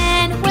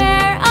 skeleton,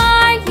 where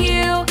are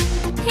you?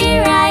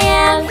 Here I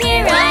am,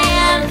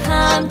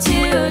 come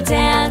to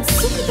dance.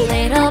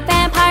 Little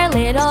vampire,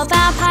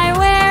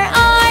 where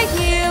are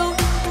you?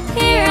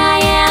 Here I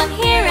am,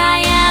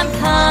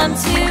 come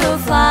to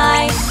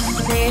fly.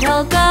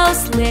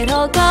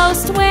 Little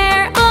ghost,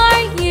 where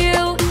are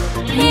you?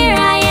 Here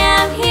I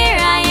am,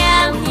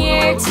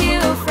 here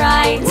to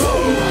fright.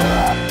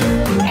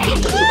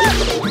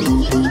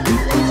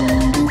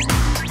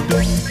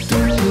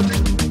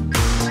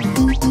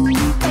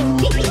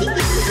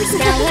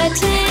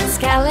 Skeleton,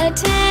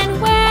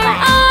 skeleton, where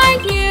are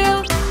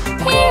you?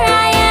 Here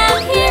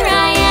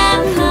I am,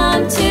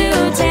 come to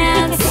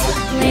dance.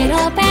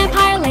 Little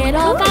vampire,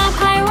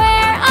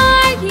 where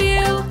are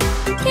you?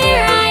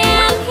 Here I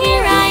am,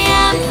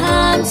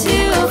 come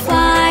to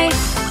fly.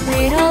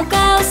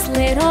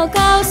 Little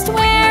ghost,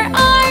 where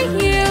are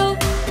you?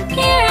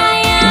 Here I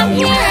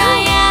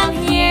am,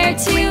 here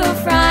to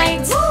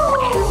fright.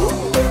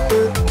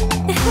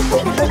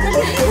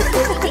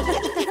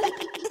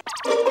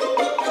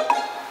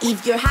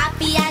 If you're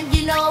happy and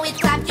you know it,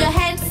 clap your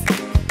hands.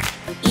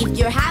 If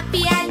you're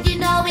happy and you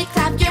know it,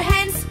 clap your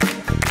hands.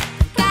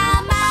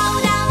 Come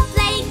out and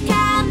play,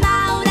 come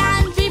out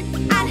and trip,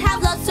 and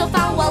have lots of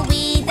fun while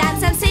we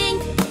dance and sing.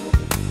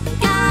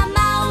 Come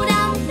out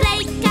and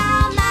play,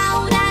 come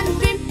out and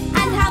trip,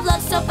 and have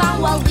lots of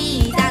fun while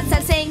we dance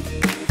and sing.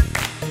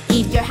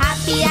 If you're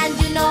happy and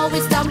you know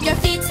it, stomp your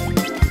feet.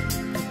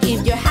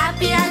 If you're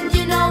happy and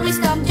you know it,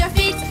 stomp your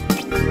feet.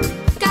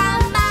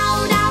 Come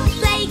out and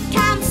play,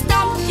 come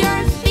stomp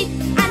your feet,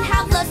 and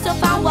have lots of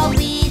fun while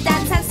we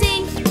dance and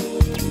sing.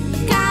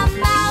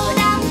 Come out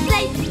and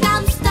play,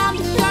 come stomp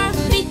your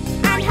feet,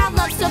 and have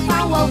lots of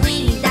fun while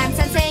we dance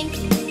and sing.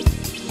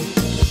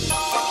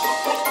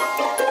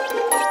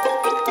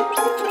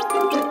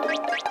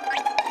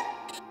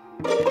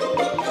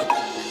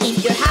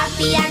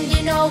 happy and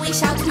you know we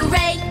shout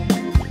hooray.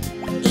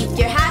 If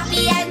you're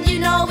happy and you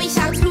know we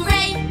shout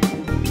hooray.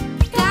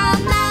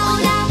 Come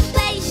out and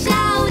play,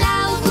 shout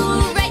out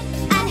hooray,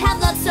 and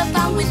have lots of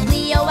fun with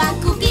Cleo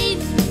and Cuquín.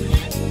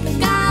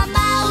 Come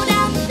out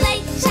and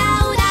play,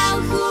 shout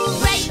out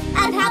hooray,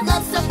 and have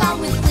lots of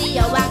fun with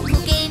Cleo and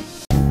Cuquín.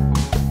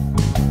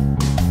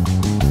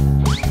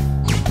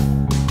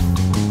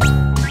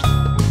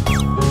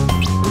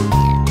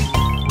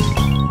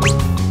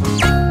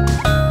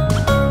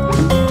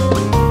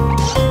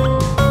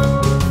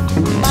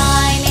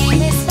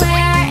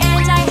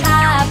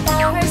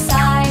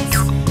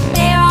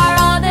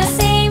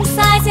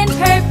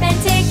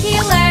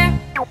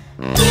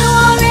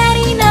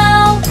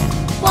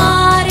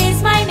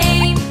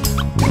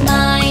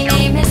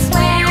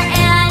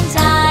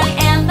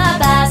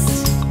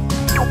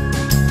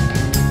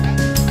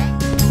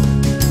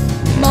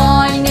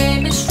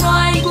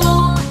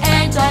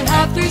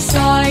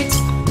 Sides.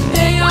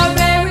 They are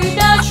very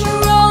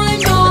natural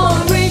and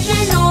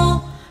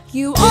original.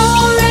 You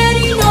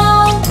already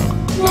know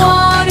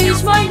what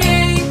is my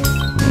name.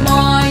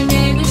 My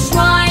name is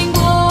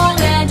Triangle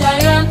and I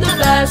am the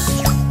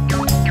best.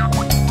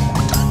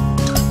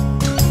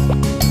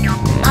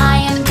 I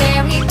am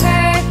very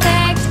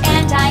perfect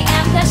and I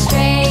am the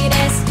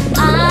straightest.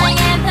 I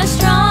am the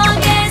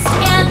strongest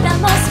and the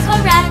most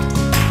correct.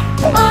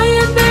 I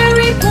am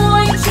very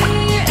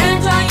pointy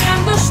and I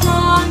am the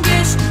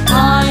strongest.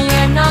 I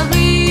am not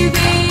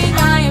leaving,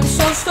 I am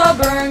so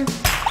stubborn.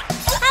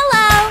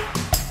 Hello!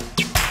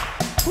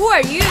 Who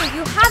are you?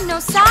 You have no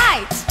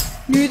sides.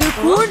 Neither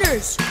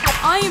corners.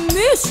 I am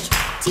mist.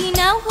 Do you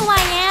know who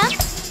I am?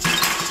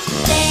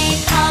 They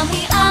call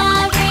me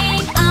a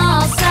ring,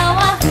 also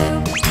a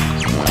hoop.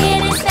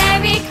 It is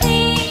very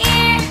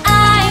clear,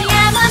 I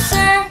am a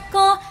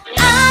circle.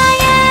 I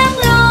am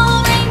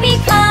rolling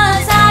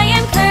because I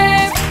am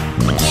curved.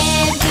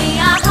 Give me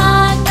a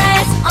hug,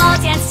 let's all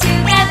dance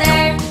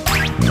together.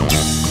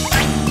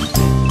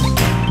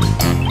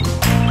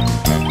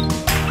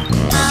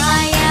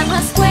 I am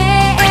a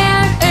square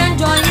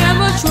and I am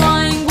a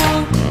triangle.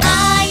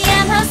 I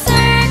am a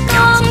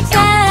circle,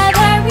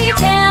 together we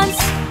dance.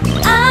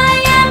 I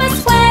am a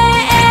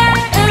square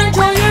and I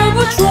am a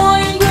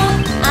triangle.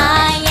 I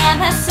am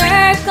a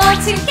circle,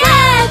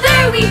 together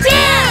we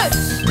dance.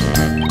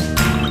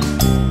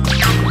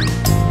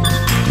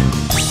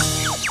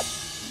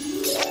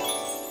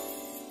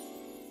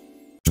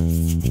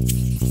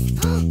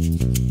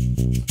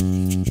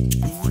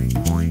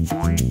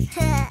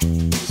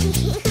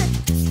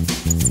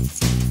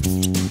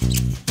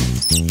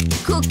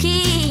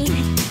 Cuquín,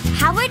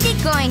 how are they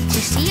going to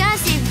see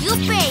us if you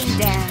pay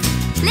them?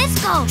 Let's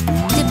go.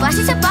 The bus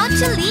is about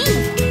to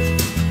leave.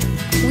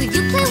 Will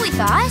you play with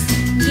us?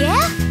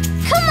 Yeah?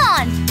 Come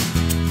on.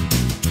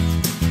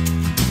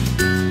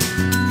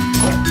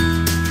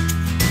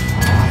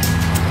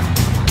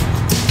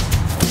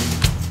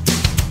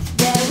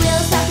 The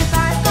wheels of the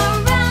bus go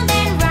round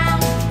and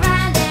round,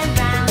 round and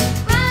round,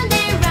 round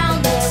and round.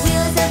 The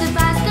wheels of the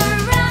bus go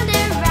round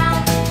and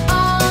round,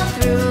 all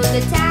through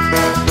the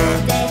town.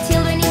 The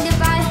children in the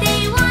bus,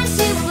 they want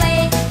to play,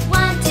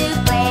 want to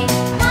play,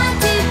 want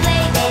to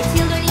play. The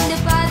children in the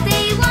bus,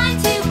 they want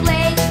to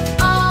play,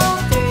 all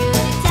through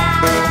the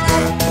town.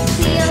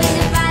 Cleo in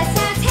the bus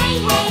shouts, hey,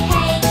 hey,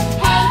 hey,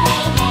 hey,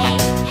 hey, hey,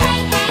 hey,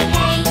 hey,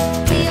 hey.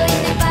 Cleo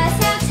in the bus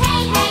shouts,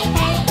 hey, hey,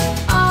 hey,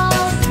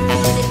 all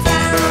through the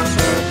town.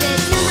 The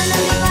children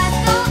on the bus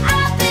go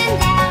up and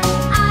down,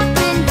 up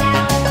and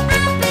down,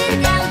 up and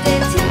down. The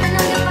children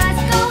on the bus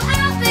go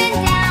up and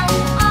down,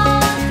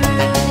 all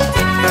through the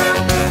town.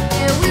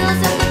 The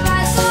wheels of the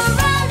bus go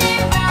round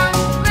and round,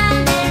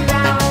 round and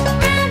round,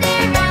 round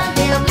and round.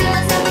 The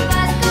wheels of the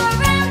bus go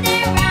round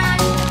and round,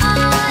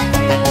 all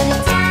through the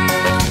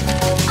town,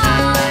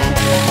 all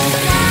through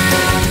the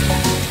town,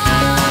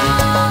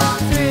 all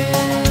through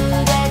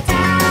the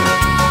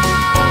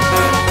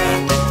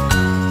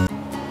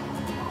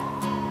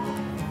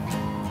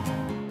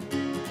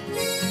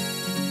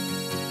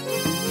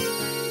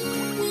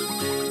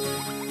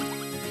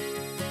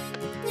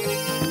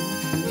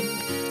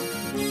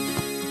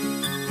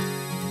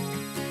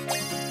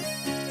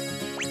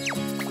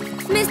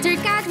Mr.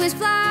 Cat was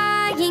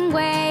flying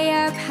way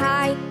up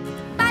high,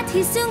 but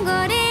he soon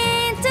got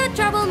into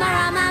trouble.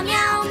 Marama,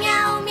 meow,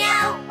 meow,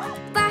 meow.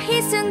 But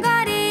he soon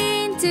got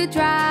into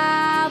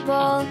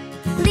trouble.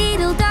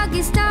 Little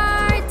doggy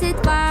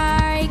started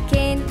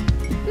barking.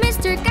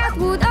 Mr. Cat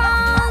would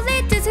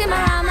only tease him.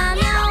 Marama,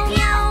 meow,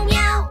 meow,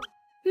 meow.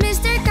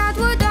 Mr. Cat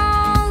would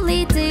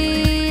only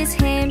tease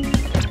him.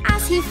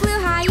 As he flew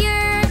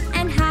higher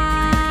and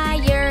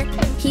higher,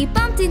 he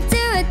bumped into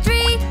a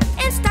tree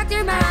and stuck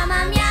there.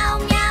 Marama, meow,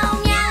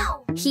 meow,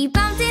 meow. He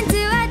bumped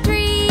into a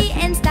tree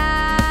and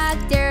stuck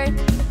there.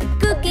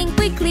 Cuquín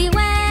quickly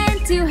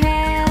went to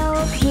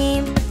help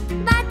him,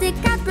 but the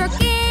cat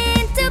broke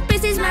into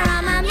pieces.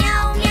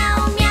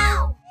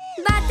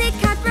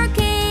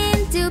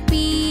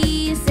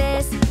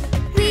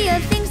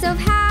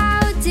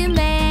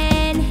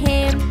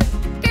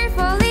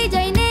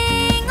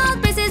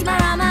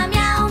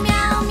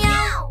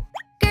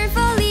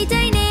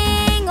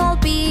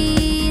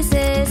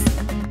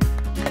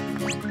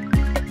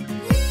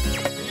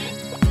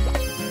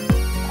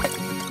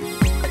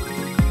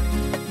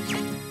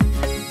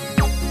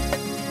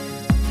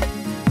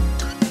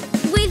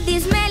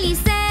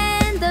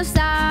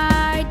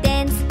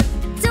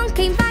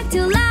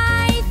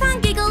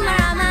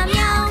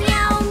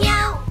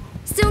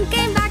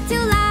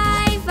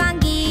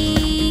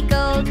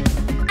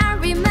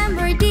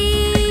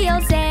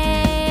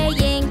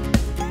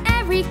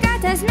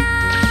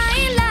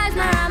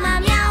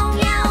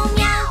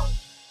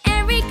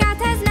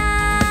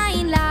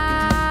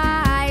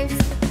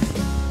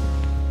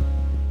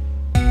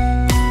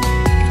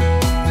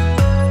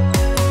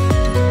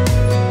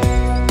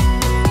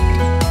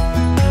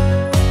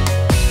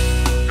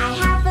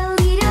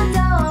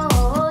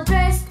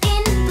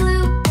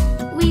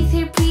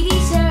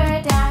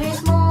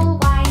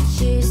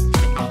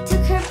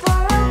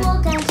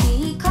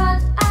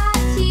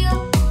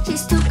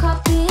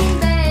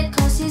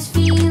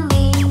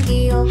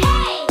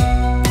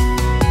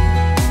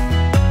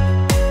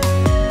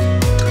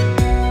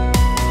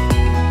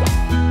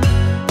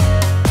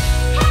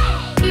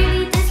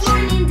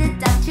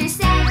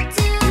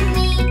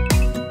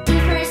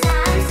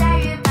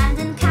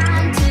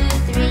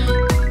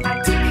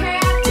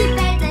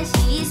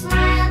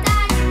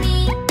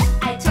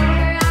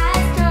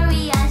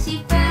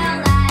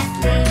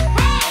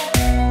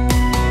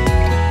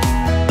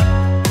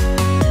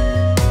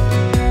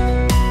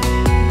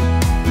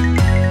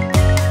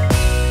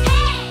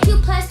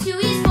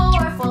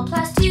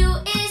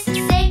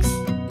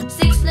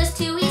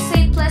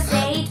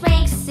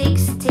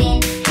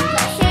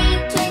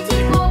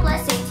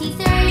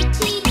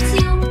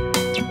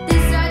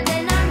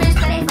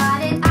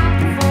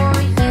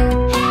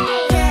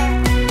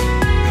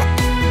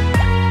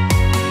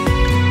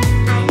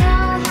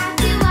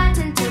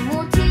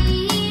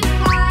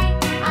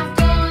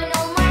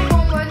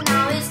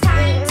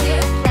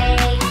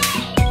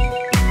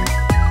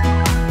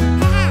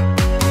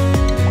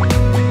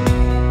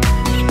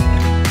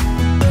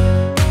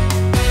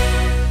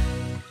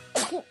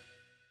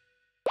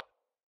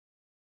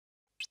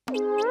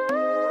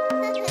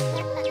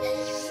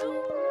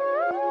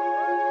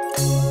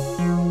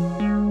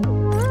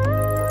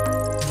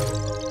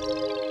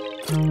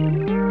 Are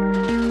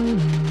you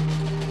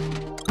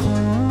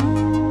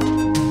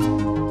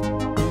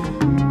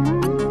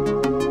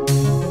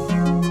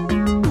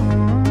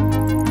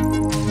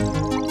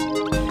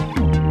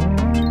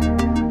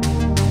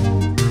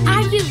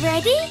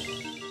ready?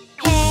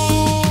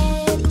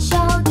 Head,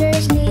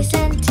 shoulders, knees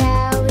and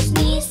toes,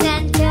 knees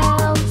and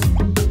toes.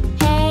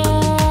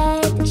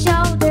 Head,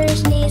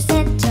 shoulders, knees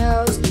and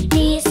toes,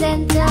 knees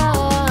and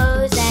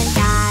toes. And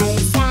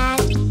eyes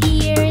and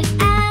ears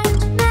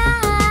and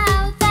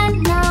mouth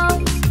and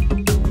nose.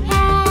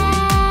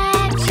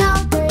 Head,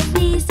 shoulders,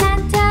 knees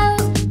and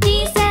toes,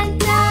 knees and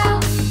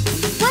toes.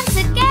 Once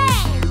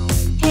again.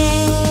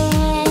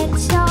 Head,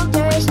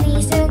 shoulders,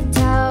 knees and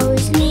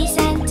toes, knees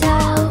and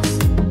toes.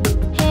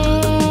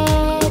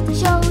 Head,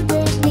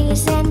 shoulders,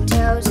 knees and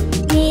toes,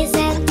 knees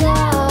and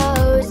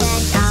toes.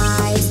 And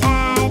eyes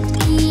and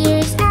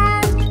ears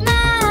and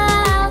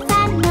mouth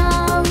and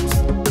nose.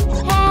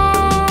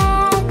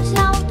 Head,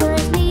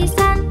 shoulders, knees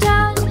and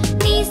toes,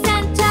 knees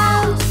and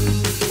toes.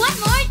 One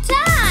more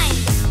time.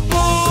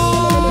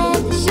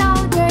 Head,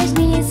 shoulders,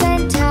 knees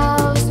and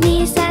toes,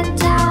 knees and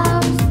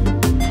toes.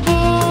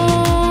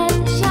 Head,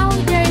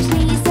 shoulders,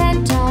 knees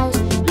and toes,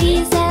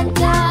 knees and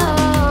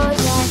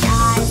toes. And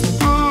eyes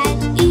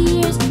and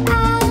ears and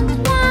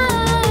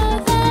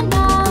mouth and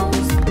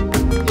nose.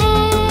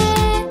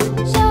 Head,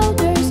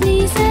 shoulders,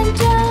 knees and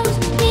toes,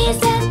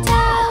 knees and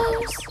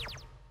toes.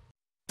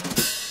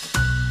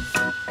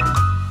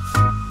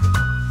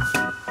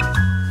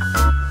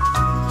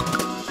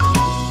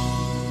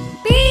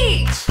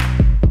 Beach,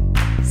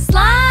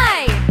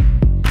 slide,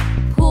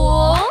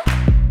 pool,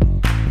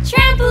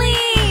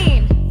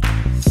 trampoline.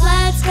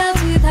 Let's go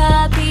to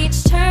the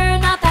beach,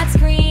 turn off that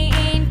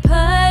screen,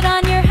 put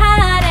on your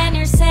hat and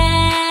your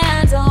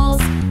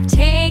sandals.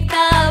 Take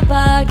the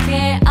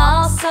bucket,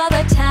 also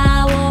the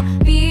towel,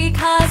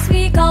 because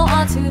we go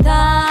onto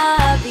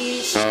the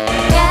beach.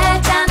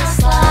 Get down the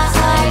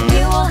slide,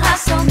 we will have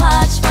so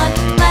much fun.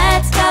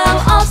 Let's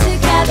go all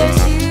together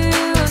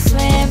to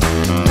swim.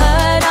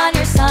 Put on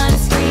your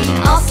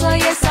sunscreen, also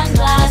your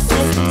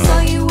sunglasses, so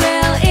you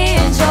will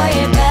enjoy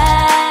it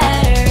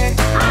better.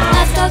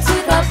 Let's go to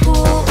the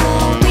pool,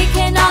 we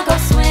can all go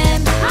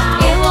swim.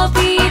 It will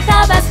be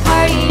the best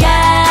party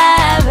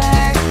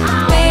ever.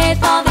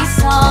 With all these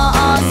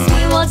songs, we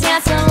will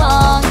dance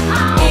along.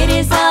 It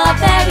is a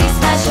very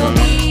special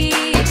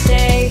beach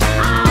day.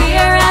 We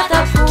are at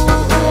the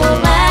pool,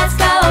 let's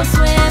go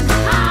swim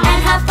and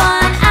have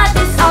fun at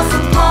this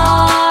awesome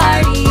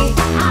party.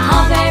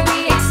 How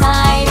very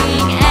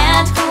exciting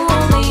and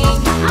cooling,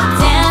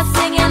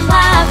 dancing and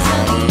laugh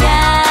till the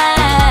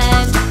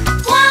end.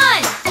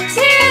 1,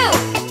 2,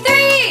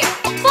 3,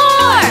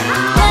 4.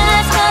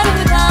 Let's go to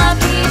the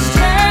beach,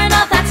 turn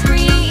off that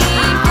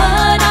screen,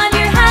 put on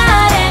your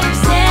hat and your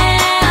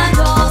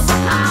sandals.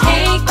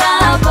 Take the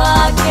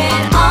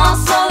bucket,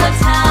 also the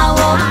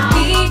towel,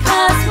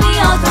 because we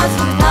all go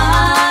to the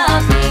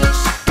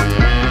beach.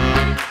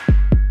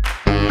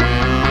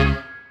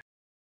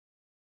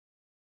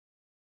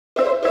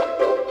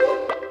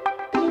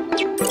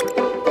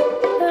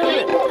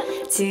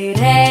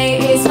 Today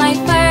is my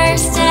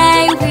first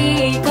day,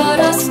 we go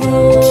to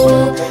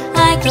school.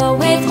 I go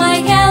with my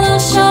yellow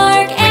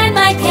shark and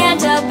my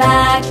panda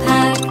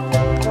backpack.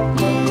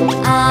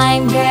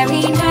 I'm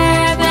very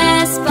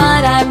nervous,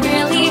 but I'm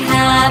really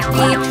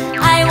happy.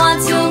 I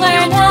want to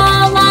learn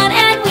a lot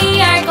and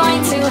we are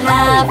going to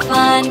have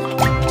fun.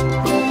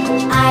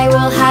 I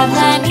will have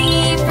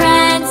many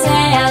friends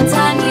and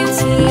a new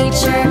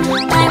teacher.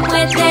 I'm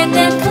with Pin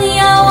and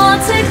Cleo all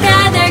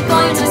together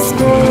going to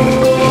school.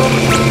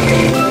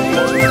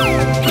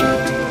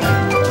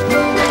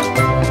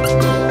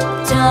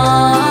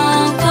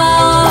 Don't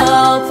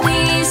go,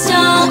 please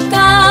don't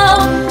go.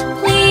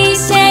 Please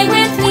stay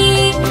with me.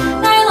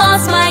 I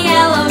lost my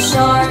yellow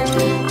shark.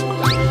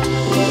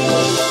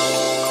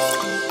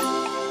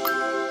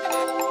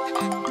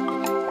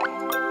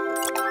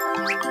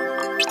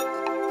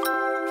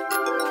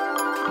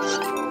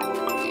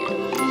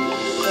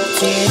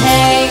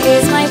 Today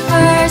is my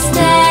first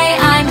day,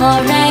 I'm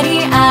already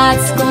at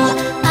school.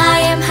 I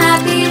am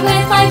happy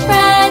with my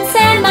friends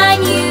and my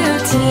new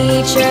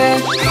teacher.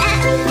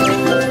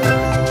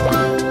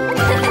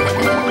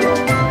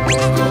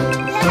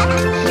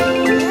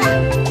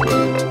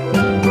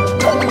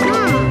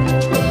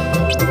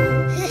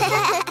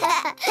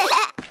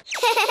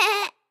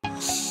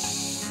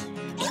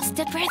 It's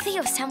the birthday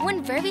of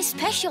someone very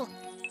special.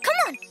 Come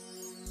on.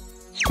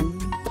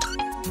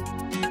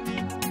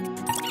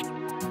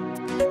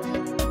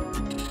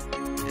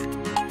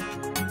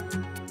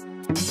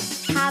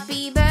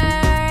 Happy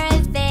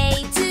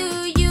birthday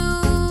to you.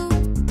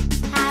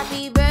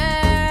 Happy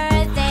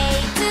birthday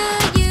to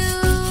you.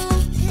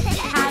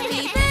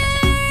 Happy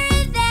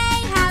birthday,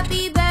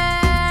 happy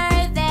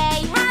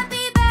birthday,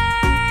 happy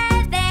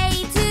birthday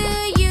to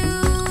you.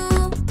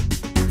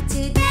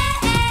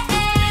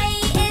 Today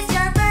is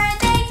your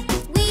birthday.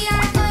 We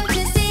are going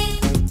to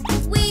sing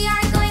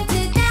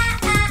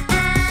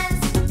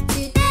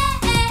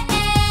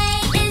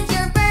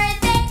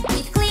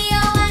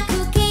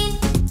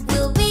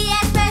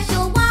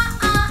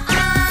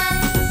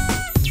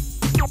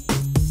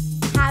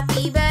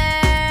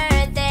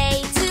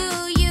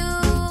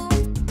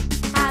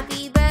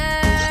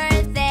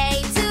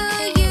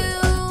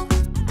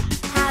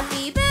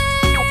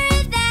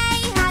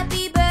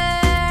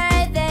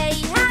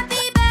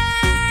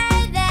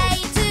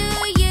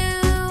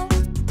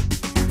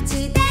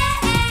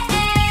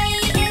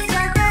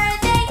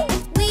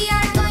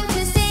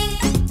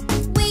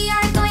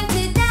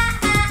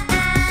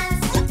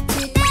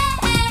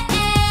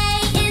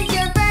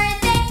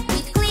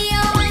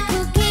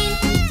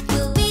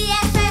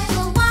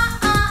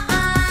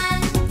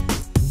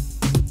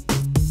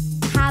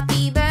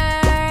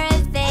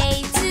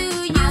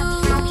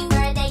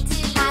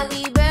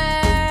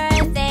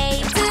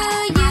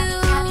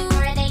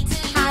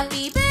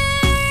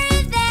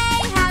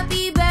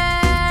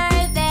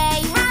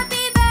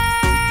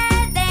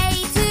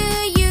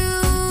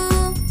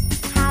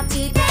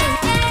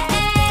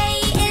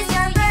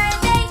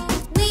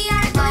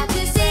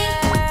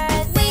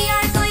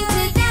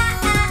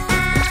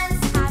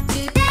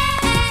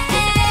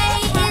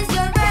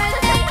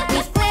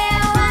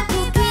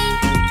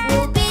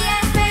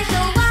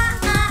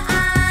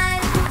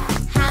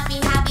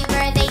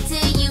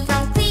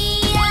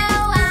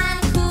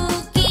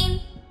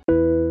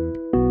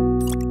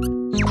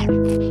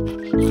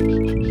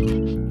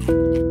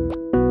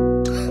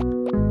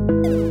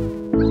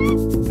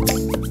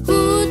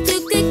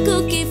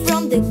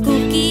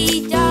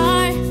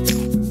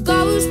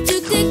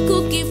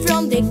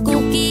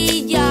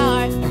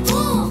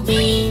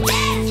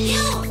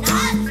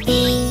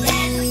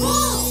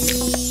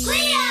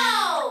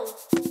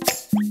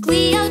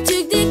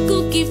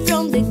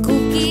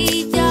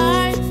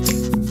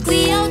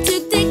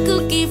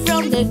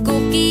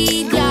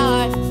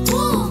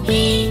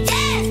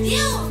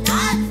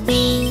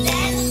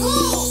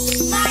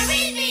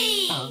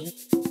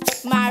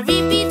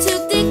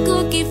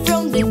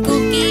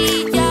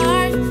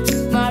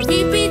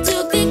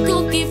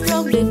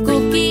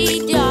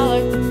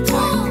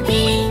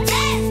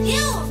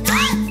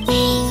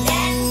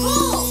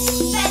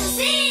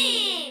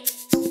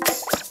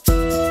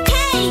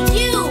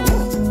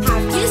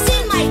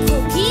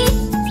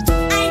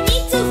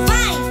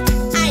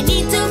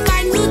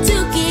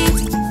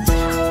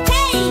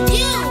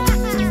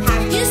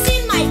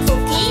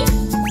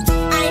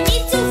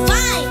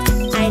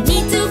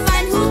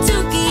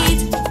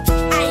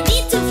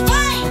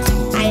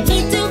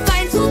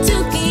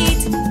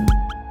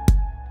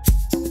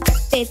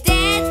The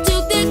dad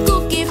took the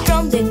cookie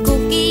from the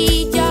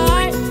cookie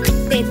jar.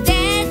 The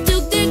dad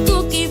took the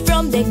cookie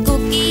from the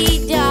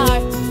cookie jar.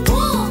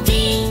 Who?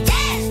 Me?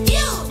 Yes,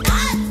 you.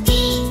 Not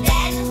me.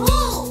 Then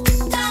who?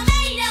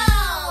 Tomato.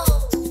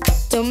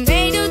 Tomato